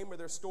know their name or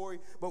their story,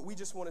 but we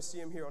just want to see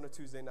them here on a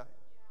Tuesday night.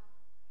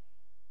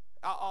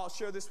 I'll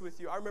share this with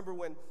you. I remember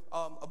when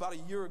about a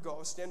year ago, I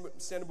was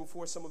standing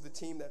before some of the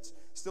team that's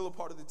still a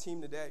part of the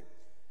team today.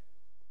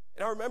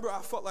 And I remember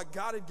I felt like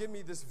God had given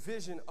me this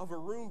vision of a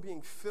room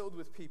being filled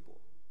with people.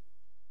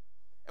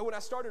 And when I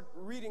started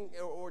reading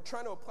or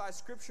trying to apply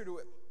scripture to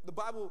it, the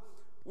Bible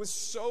was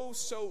so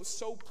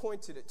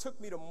pointed. It took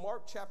me to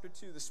Mark chapter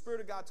 2. The Spirit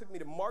of God took me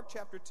to Mark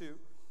chapter 2.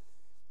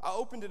 I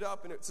opened it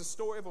up, and it's a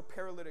story of a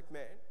paralytic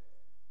man.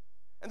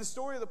 And the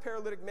story of the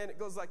paralytic man, it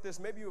goes like this.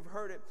 Maybe you've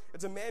heard it.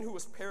 It's a man who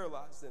was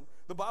paralyzed. And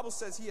the Bible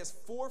says he has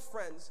 4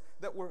 friends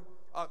that were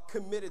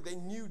committed. They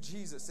knew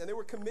Jesus, and they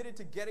were committed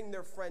to getting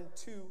their friend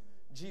to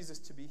Jesus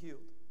to be healed.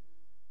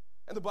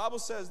 And the Bible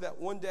says that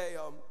one day,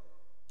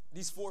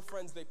 these 4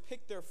 friends, they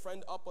picked their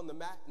friend up on the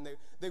mat, and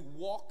they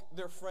walked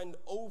their friend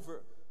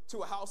over to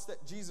a house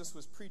that Jesus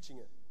was preaching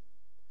in.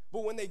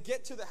 But when they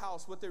get to the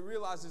house, what they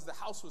realize is the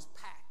house was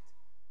packed.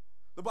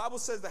 The Bible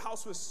says the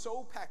house was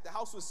so packed, the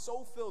house was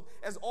so filled,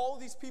 as all of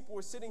these people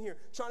were sitting here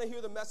trying to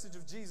hear the message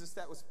of Jesus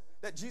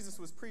that Jesus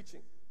was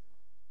preaching.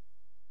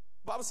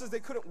 The Bible says they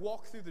couldn't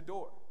walk through the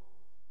door.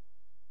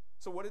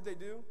 So what did they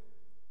do?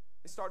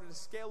 They started to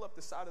scale up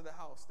the side of the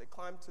house. They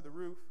climbed to the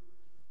roof.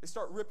 They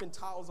start ripping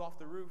tiles off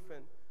the roof,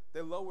 and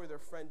they lower their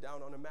friend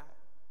down on a mat.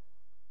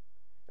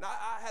 And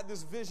I had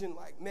this vision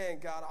like, man,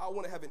 God, I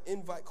want to have an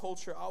invite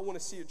culture. I want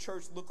to see a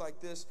church look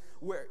like this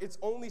where it's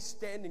only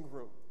standing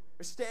room.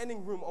 Or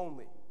standing room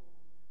only.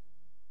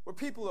 Where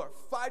people are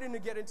fighting to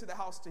get into the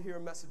house to hear a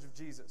message of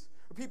Jesus.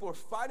 Where people are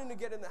fighting to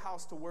get in the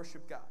house to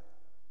worship God.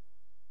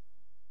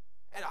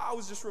 And I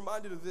was just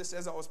reminded of this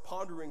as I was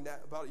pondering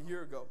that about a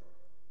year ago.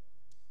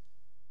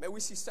 Man, we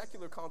see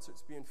secular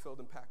concerts being filled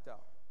and packed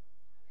out.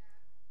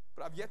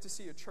 But I've yet to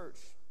see a church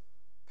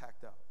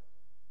packed out.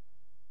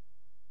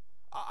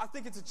 I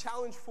think it's a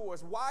challenge for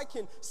us. Why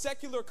can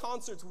secular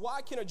concerts,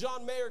 why can a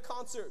John Mayer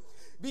concert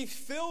be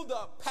filled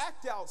up,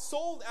 packed out,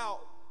 sold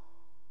out,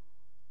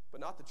 but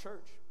not the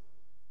church?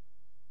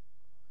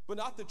 But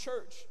not the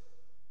church.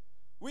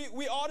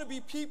 We ought to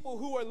be people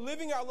who are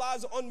living our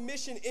lives on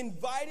mission,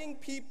 inviting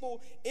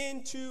people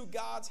into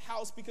God's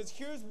house. Because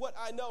here's what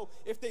I know.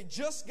 If they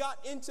just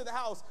got into the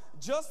house,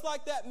 just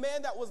like that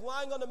man that was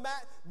lying on the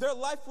mat, their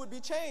life would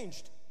be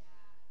changed.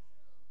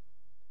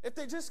 If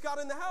they just got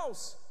in the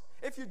house.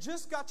 If you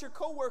just got your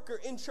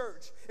coworker in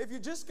church. If you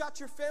just got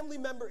your family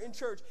member in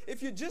church.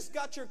 If you just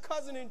got your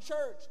cousin in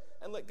church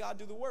and let God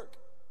do the work,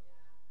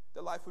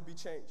 their life would be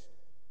changed.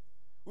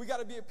 We got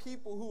to be a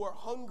people who are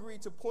hungry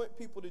to point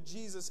people to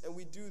Jesus, and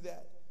we do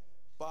that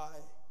by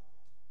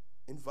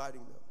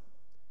inviting them.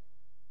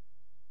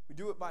 We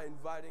do it by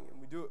inviting, and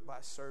we do it by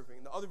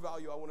serving. The other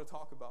value I want to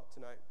talk about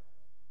tonight,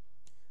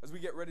 as we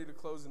get ready to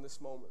close in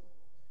this moment,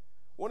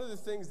 one of the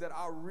things that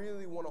I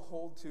really want to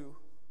hold to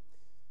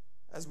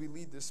as we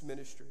lead this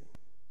ministry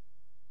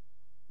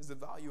is the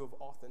value of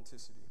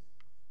authenticity.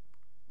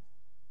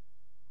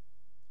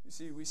 You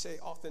see, we say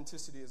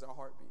authenticity is our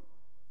heartbeat.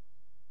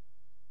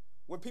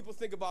 When people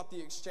think about the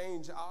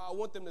exchange, I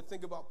want them to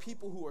think about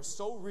people who are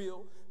so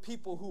real,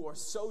 people who are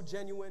so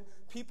genuine,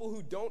 people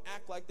who don't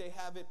act like they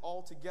have it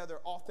all together.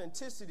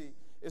 Authenticity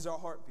is our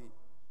heartbeat.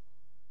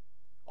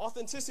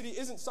 Authenticity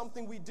isn't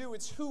something we do,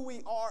 it's who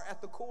we are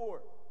at the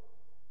core.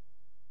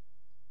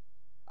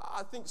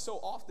 I think so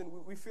often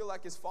we feel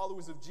like as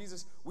followers of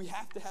Jesus, we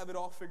have to have it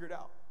all figured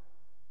out.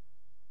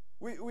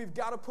 We've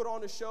got to put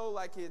on a show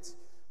like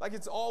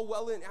it's all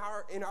well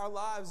in our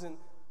lives, and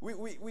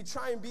we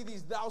try and be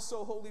these thou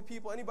so holy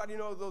people. Anybody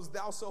know those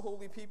thou so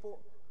holy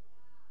people?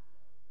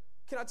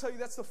 Can I tell you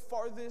that's the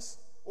farthest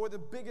or the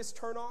biggest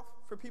turnoff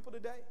for people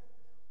today?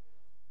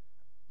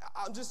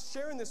 I'm just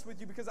sharing this with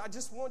you because I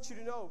just want you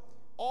to know,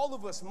 all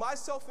of us,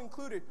 myself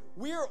included,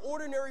 we are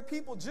ordinary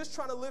people just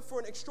trying to live for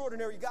an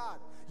extraordinary God.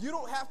 You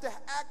don't have to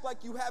act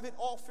like you have it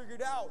all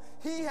figured out.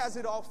 He has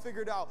it all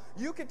figured out.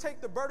 You can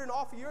take the burden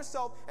off of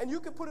yourself and you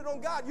can put it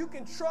on God. You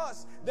can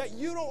trust that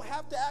you don't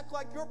have to act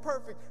like you're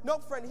perfect. No,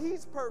 friend,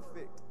 He's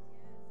perfect.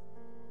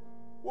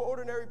 We're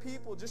ordinary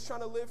people just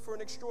trying to live for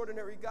an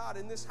extraordinary God.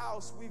 In this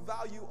house, we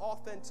value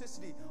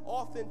authenticity.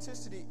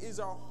 Authenticity is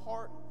our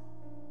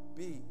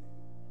heartbeat.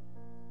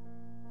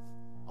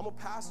 I'm a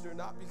pastor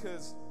not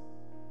because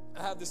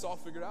I have this all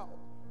figured out.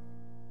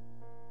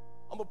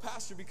 I'm a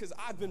pastor because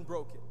I've been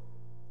broken.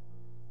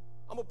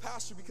 I'm a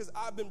pastor because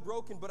I've been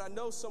broken, but I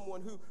know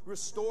someone who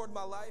restored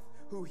my life,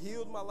 who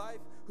healed my life,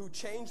 who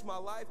changed my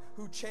life,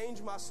 who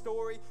changed my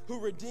story, who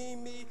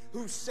redeemed me,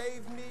 who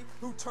saved me,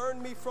 who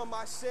turned me from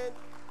my sin.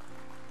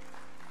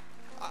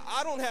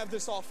 I don't have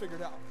this all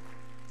figured out.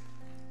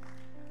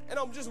 And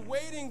I'm just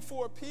waiting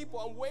for people.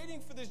 I'm waiting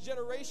for this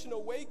generation to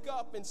wake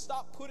up and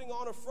stop putting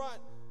on a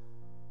front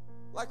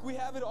like we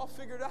have it all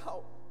figured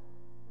out.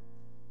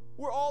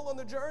 We're all on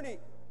the journey.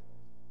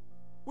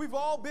 We've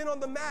all been on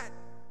the mat.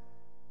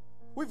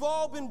 We've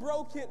all been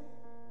broken.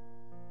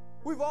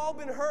 We've all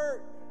been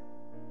hurt.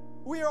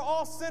 We are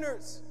all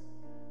sinners.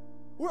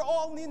 We're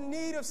all in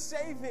need of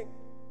saving.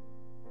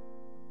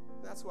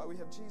 That's why we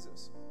have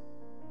Jesus.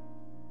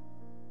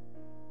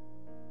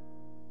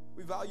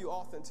 We value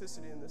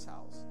authenticity in this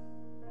house.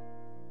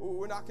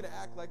 We're not going to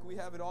act like we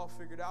have it all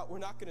figured out. We're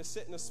not going to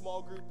sit in a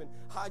small group and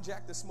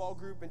hijack the small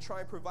group and try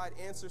and provide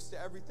answers to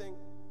everything.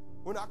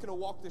 We're not going to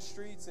walk the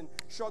streets and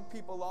shrug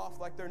people off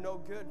like they're no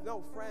good.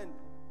 No, friend,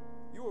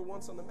 you were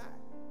once on the mat.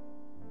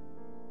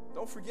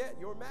 Don't forget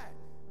your mat.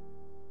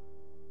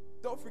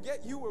 Don't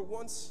forget you were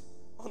once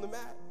on the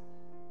mat.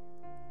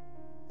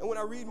 And when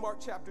I read Mark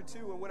chapter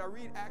 2 and when I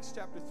read Acts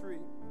chapter 3,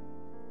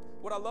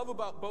 what I love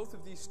about both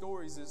of these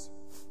stories is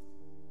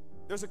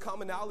there's a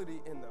commonality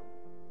in them.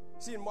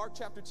 See, in Mark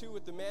chapter 2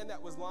 with the man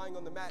that was lying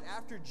on the mat,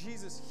 after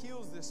Jesus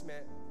heals this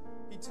man,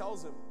 He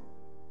tells him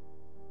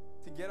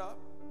to get up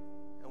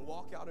and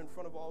walk out in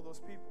front of all those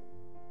people.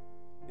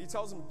 He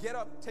tells him, get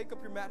up, take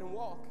up your mat and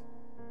walk.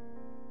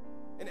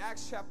 In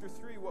Acts chapter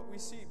 3, what we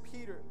see,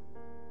 Peter,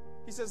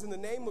 he says, in the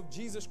name of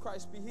Jesus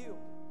Christ, be healed.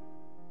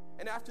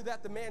 And after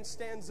that, the man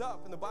stands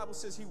up, and the Bible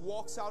says he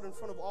walks out in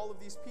front of all of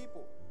these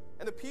people.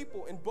 And the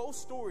people in both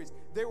stories,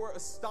 they were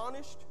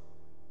astonished,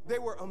 they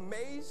were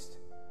amazed,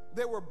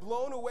 they were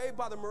blown away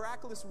by the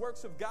miraculous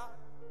works of God.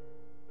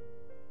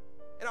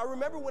 And I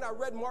remember when I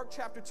read Mark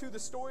chapter 2, the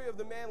story of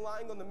the man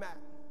lying on the mat.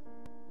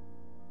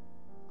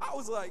 I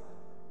was like,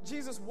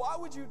 Jesus, why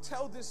would you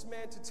tell this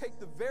man to take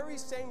the very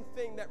same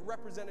thing that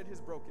represented his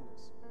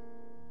brokenness?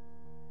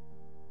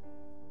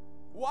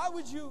 Why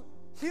would you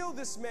heal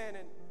this man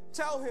and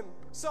tell him,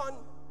 son,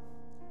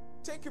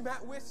 take your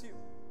mat with you?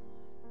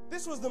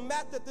 This was the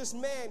mat that this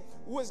man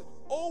was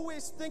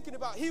always thinking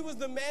about. He was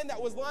the man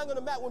that was lying on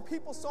the mat. When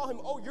people saw him,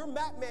 oh, you're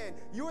mat man.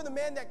 You're the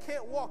man that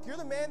can't walk. You're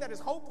the man that is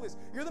hopeless.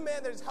 You're the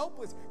man that is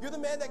helpless. You're the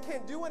man that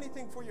can't do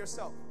anything for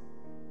yourself.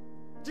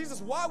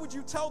 Jesus, why would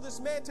you tell this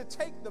man to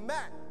take the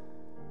mat?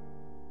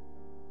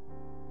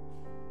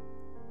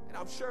 And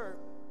I'm sure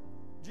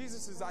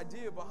Jesus'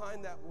 idea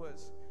behind that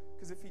was,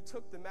 because if he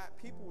took the mat,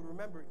 people would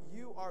remember,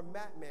 you are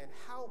mat man.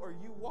 How are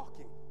you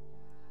walking?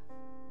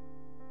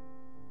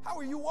 How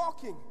are you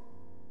walking?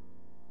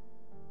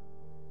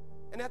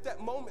 And at that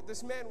moment,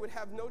 this man would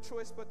have no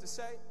choice but to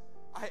say,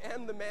 I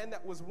am the man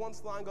that was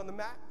once lying on the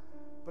mat,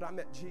 but I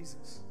met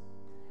Jesus.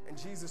 And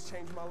Jesus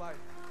changed my life.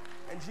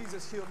 And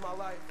Jesus healed my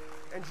life.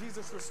 And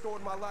Jesus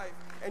restored my life.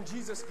 And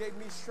Jesus gave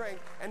me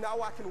strength. And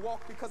now I can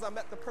walk because I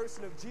met the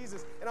person of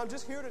Jesus. And I'm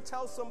just here to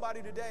tell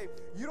somebody today,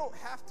 you don't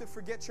have to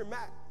forget your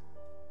mat.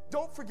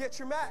 Don't forget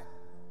your mat.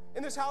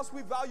 In this house,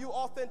 we value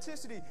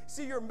authenticity.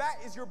 See, your mat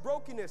is your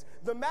brokenness.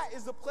 The mat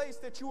is the place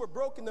that you were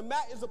broken. The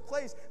mat is the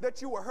place that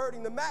you were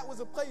hurting. The mat was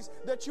a place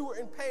that you were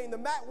in pain. The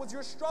mat was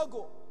your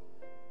struggle.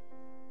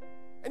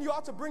 And you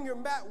ought to bring your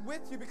mat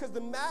with you because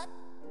the mat,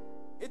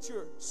 it's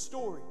your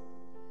story.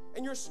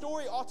 And your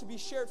story ought to be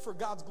shared for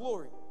God's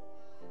glory.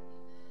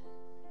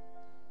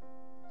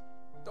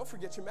 Don't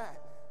forget your mat.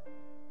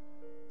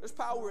 There's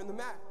power in the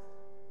mat.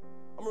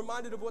 I'm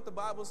reminded of what the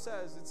Bible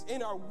says. It's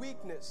in our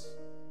weakness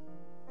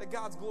that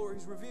God's glory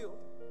is revealed.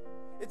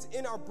 It's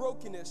in our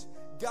brokenness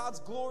God's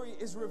glory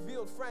is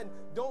revealed. Friend,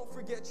 don't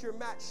forget your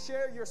mat.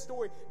 Share your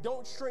story.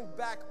 Don't shrink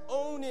back.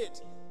 Own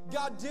it.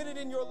 God did it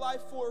in your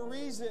life for a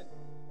reason.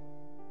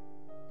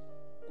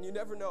 And you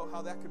never know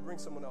how that could bring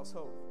someone else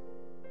hope.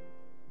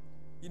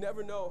 You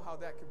never know how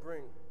that could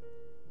bring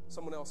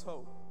someone else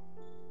hope.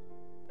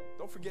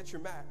 Don't forget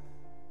your map.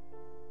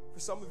 For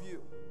some of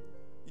you,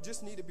 you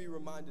just need to be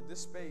reminded this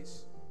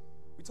space,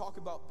 we talk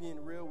about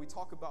being real, we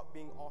talk about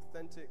being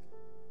authentic.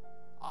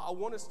 I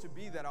want us to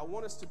be that. I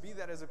want us to be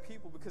that as a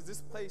people, because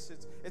this place,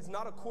 it's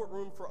not a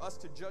courtroom for us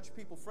to judge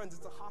people. Friends,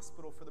 it's a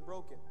hospital for the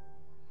broken.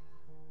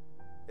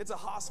 It's a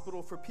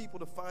hospital for people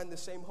to find the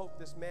same hope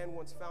this man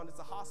once found. It's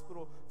a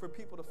hospital for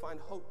people to find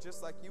hope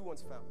just like you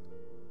once found.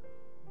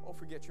 Don't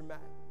forget your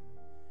mat.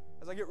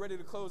 As I get ready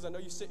to close, I know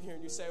you sit here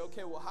and you say,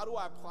 okay, well, how do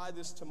I apply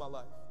this to my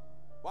life?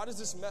 Why does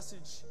this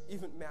message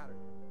even matter?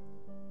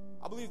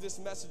 I believe this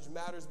message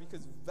matters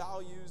because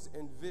values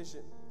and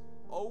vision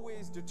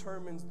always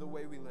determines the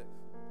way we live.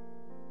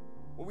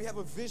 When we have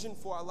a vision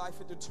for our life,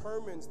 it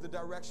determines the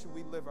direction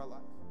we live our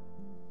life.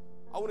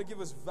 I want to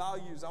give us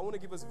values. I want to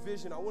give us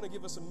vision. I want to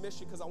give us a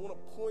mission because I want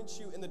to point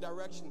you in the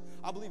direction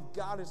I believe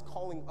God is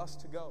calling us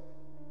to go.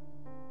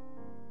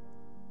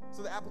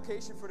 So the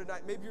application for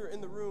tonight, maybe you're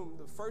in the room,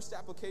 the first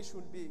application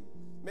would be,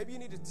 maybe you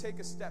need to take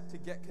a step to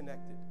get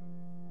connected.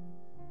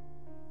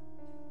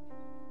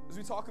 As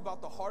we talk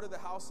about the heart of the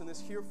house in this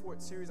Here For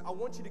It series, I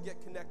want you to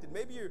get connected.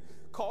 Maybe you're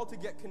called to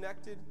get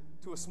connected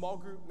to a small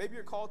group. Maybe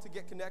you're called to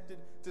get connected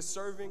to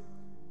serving.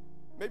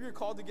 Maybe you're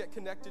called to get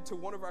connected to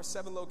one of our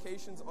 7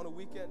 locations on a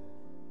weekend.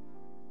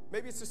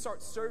 Maybe it's to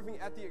start serving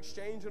at the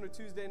Exchange on a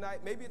Tuesday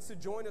night. Maybe it's to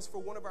join us for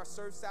one of our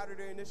Serve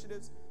Saturday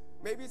initiatives.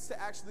 Maybe it's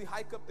to actually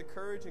hike up the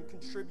courage and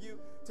contribute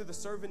to the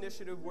Serve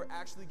initiative we're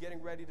actually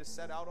getting ready to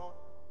set out on.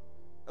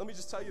 Let me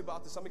just tell you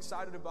about this. I'm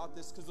excited about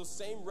this because those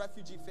same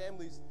refugee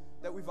families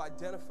that we've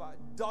identified,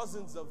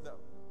 dozens of them,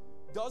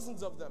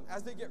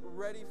 as they get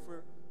ready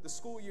for the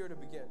school year to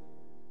begin,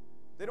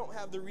 they don't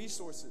have the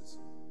resources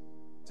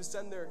to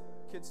send their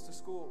kids to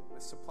school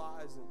with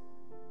supplies and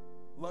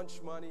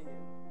lunch money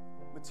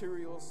and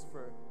materials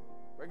for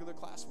regular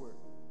classwork.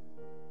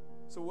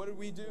 So what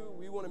do?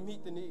 We want to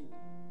meet the need.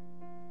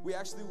 We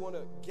actually want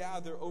to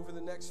gather over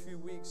the next few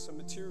weeks some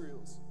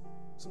materials,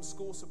 some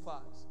school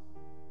supplies.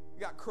 We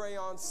got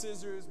crayons,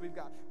 scissors, we've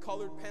got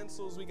colored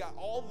pencils, we got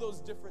all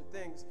those different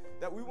things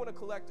that we want to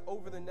collect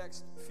over the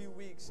next few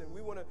weeks, and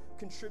we want to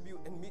contribute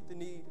and meet the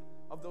need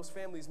of those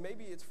families.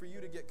 Maybe it's for you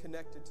to get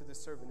connected to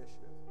this Serve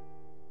initiative.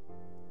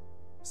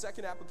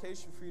 Second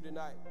application for you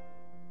tonight,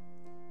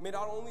 may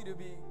not only to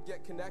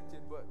get connected,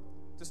 but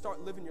to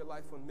start living your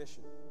life on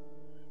mission.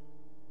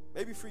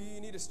 Maybe for you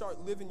need to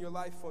start living your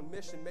life on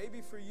mission.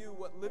 Maybe for you,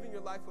 what living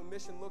your life on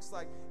mission looks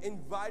like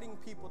inviting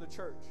people to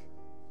church.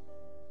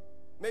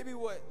 Maybe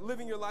what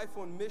living your life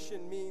on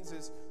mission means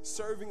is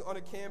serving on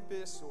a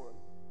campus or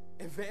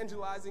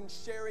evangelizing,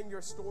 sharing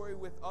your story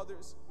with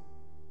others.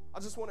 I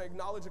just want to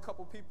acknowledge a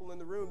couple people in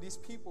the room. These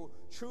people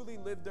truly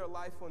live their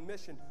life on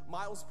mission.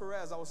 Miles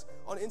Perez, I was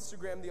on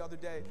Instagram the other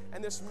day,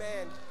 and this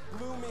man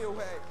blew me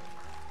away.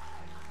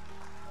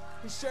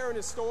 He's sharing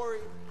his story.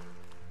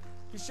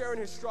 He's sharing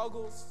his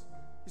struggles.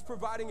 He's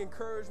providing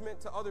encouragement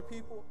to other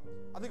people.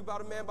 I think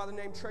about a man by the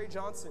name Trey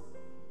Johnson.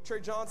 Trey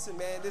Johnson,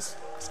 man, this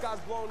guy's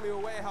blowing me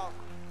away,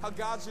 how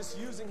God's just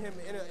using him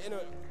in an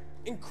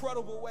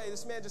incredible way.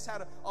 This man just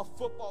had a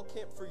football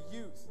camp for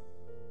youth.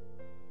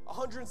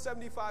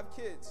 175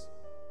 kids.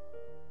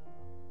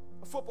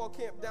 A football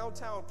camp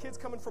downtown. Kids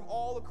coming from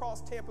all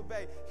across Tampa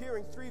Bay,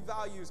 hearing 3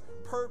 values: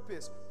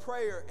 purpose,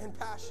 prayer, and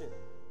passion.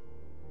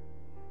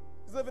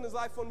 He's living his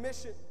life on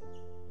mission.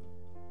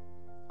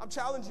 I'm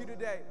challenging you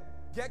today.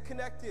 Get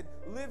connected.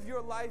 Live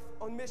your life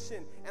on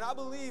mission. And I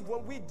believe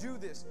when we do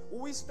this,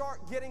 when we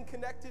start getting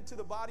connected to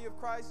the body of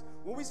Christ,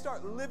 when we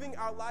start living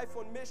our life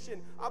on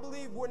mission, I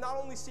believe we'll not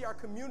only see our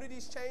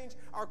communities change,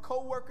 our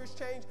co-workers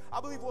change, I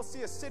believe we'll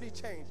see a city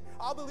change.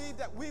 I believe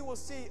that we will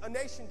see a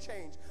nation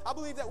change. I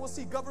believe that we'll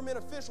see government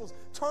officials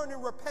turn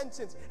in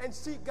repentance and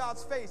seek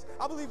God's face.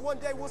 I believe one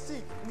day we'll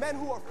see men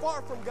who are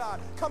far from God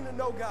come to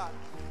know God.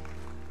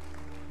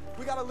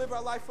 We got to live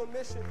our life on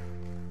mission.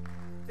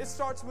 It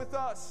starts with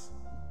us.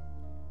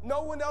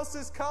 No one else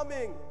is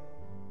coming.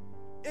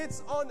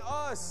 It's on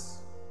us.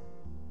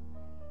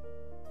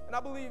 And I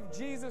believe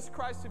Jesus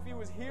Christ, if he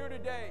was here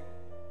today,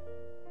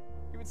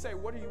 he would say,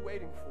 what are you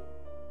waiting for?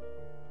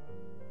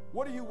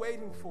 What are you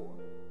waiting for?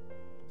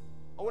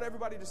 I want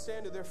everybody to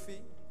stand to their feet.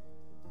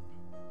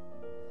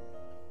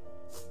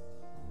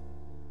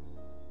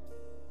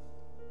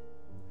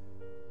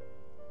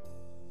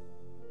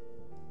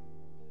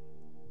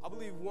 I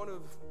believe one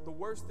of the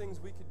worst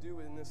things we could do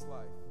in this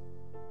life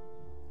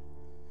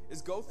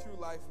is go through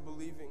life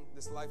believing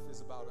this life is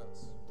about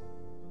us.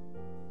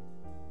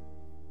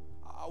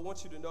 I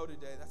want you to know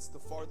today that's the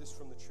farthest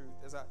from the truth.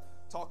 As I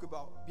talk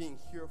about being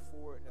here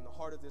for it in the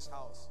heart of this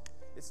house,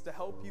 it's to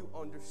help you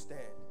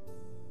understand.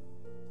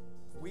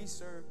 We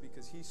serve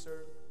because he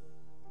served.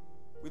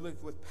 We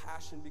live with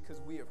passion because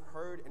we have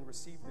heard and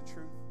received the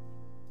truth.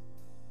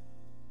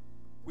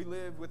 We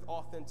live with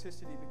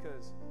authenticity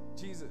because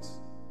Jesus,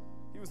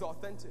 he was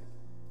authentic.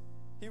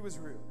 He was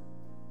real.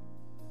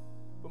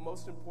 But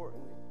most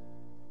importantly,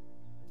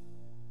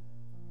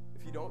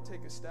 if you don't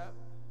take a step,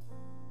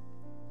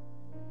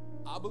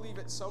 I believe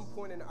at some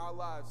point in our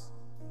lives,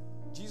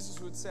 Jesus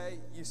would say,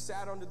 you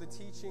sat under the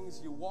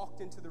teachings, you walked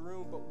into the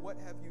room, but what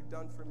have you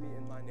done for me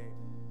in my name?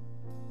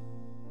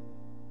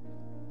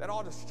 That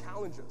ought to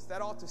challenge us.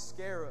 That ought to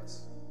scare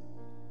us.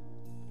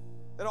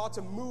 That ought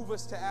to move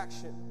us to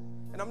action.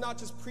 And I'm not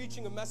just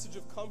preaching a message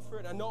of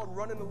comfort. I know I'm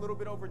running a little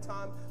bit over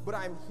time, but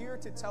I'm here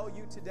to tell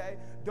you today,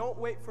 don't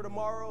wait for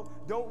tomorrow.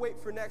 Don't wait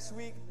for next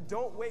week.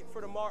 Don't wait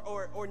for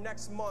tomorrow or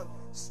next month.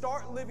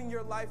 Start living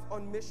your life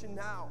on mission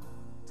now.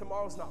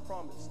 Tomorrow's not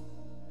promised.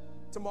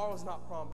 Tomorrow's not promised.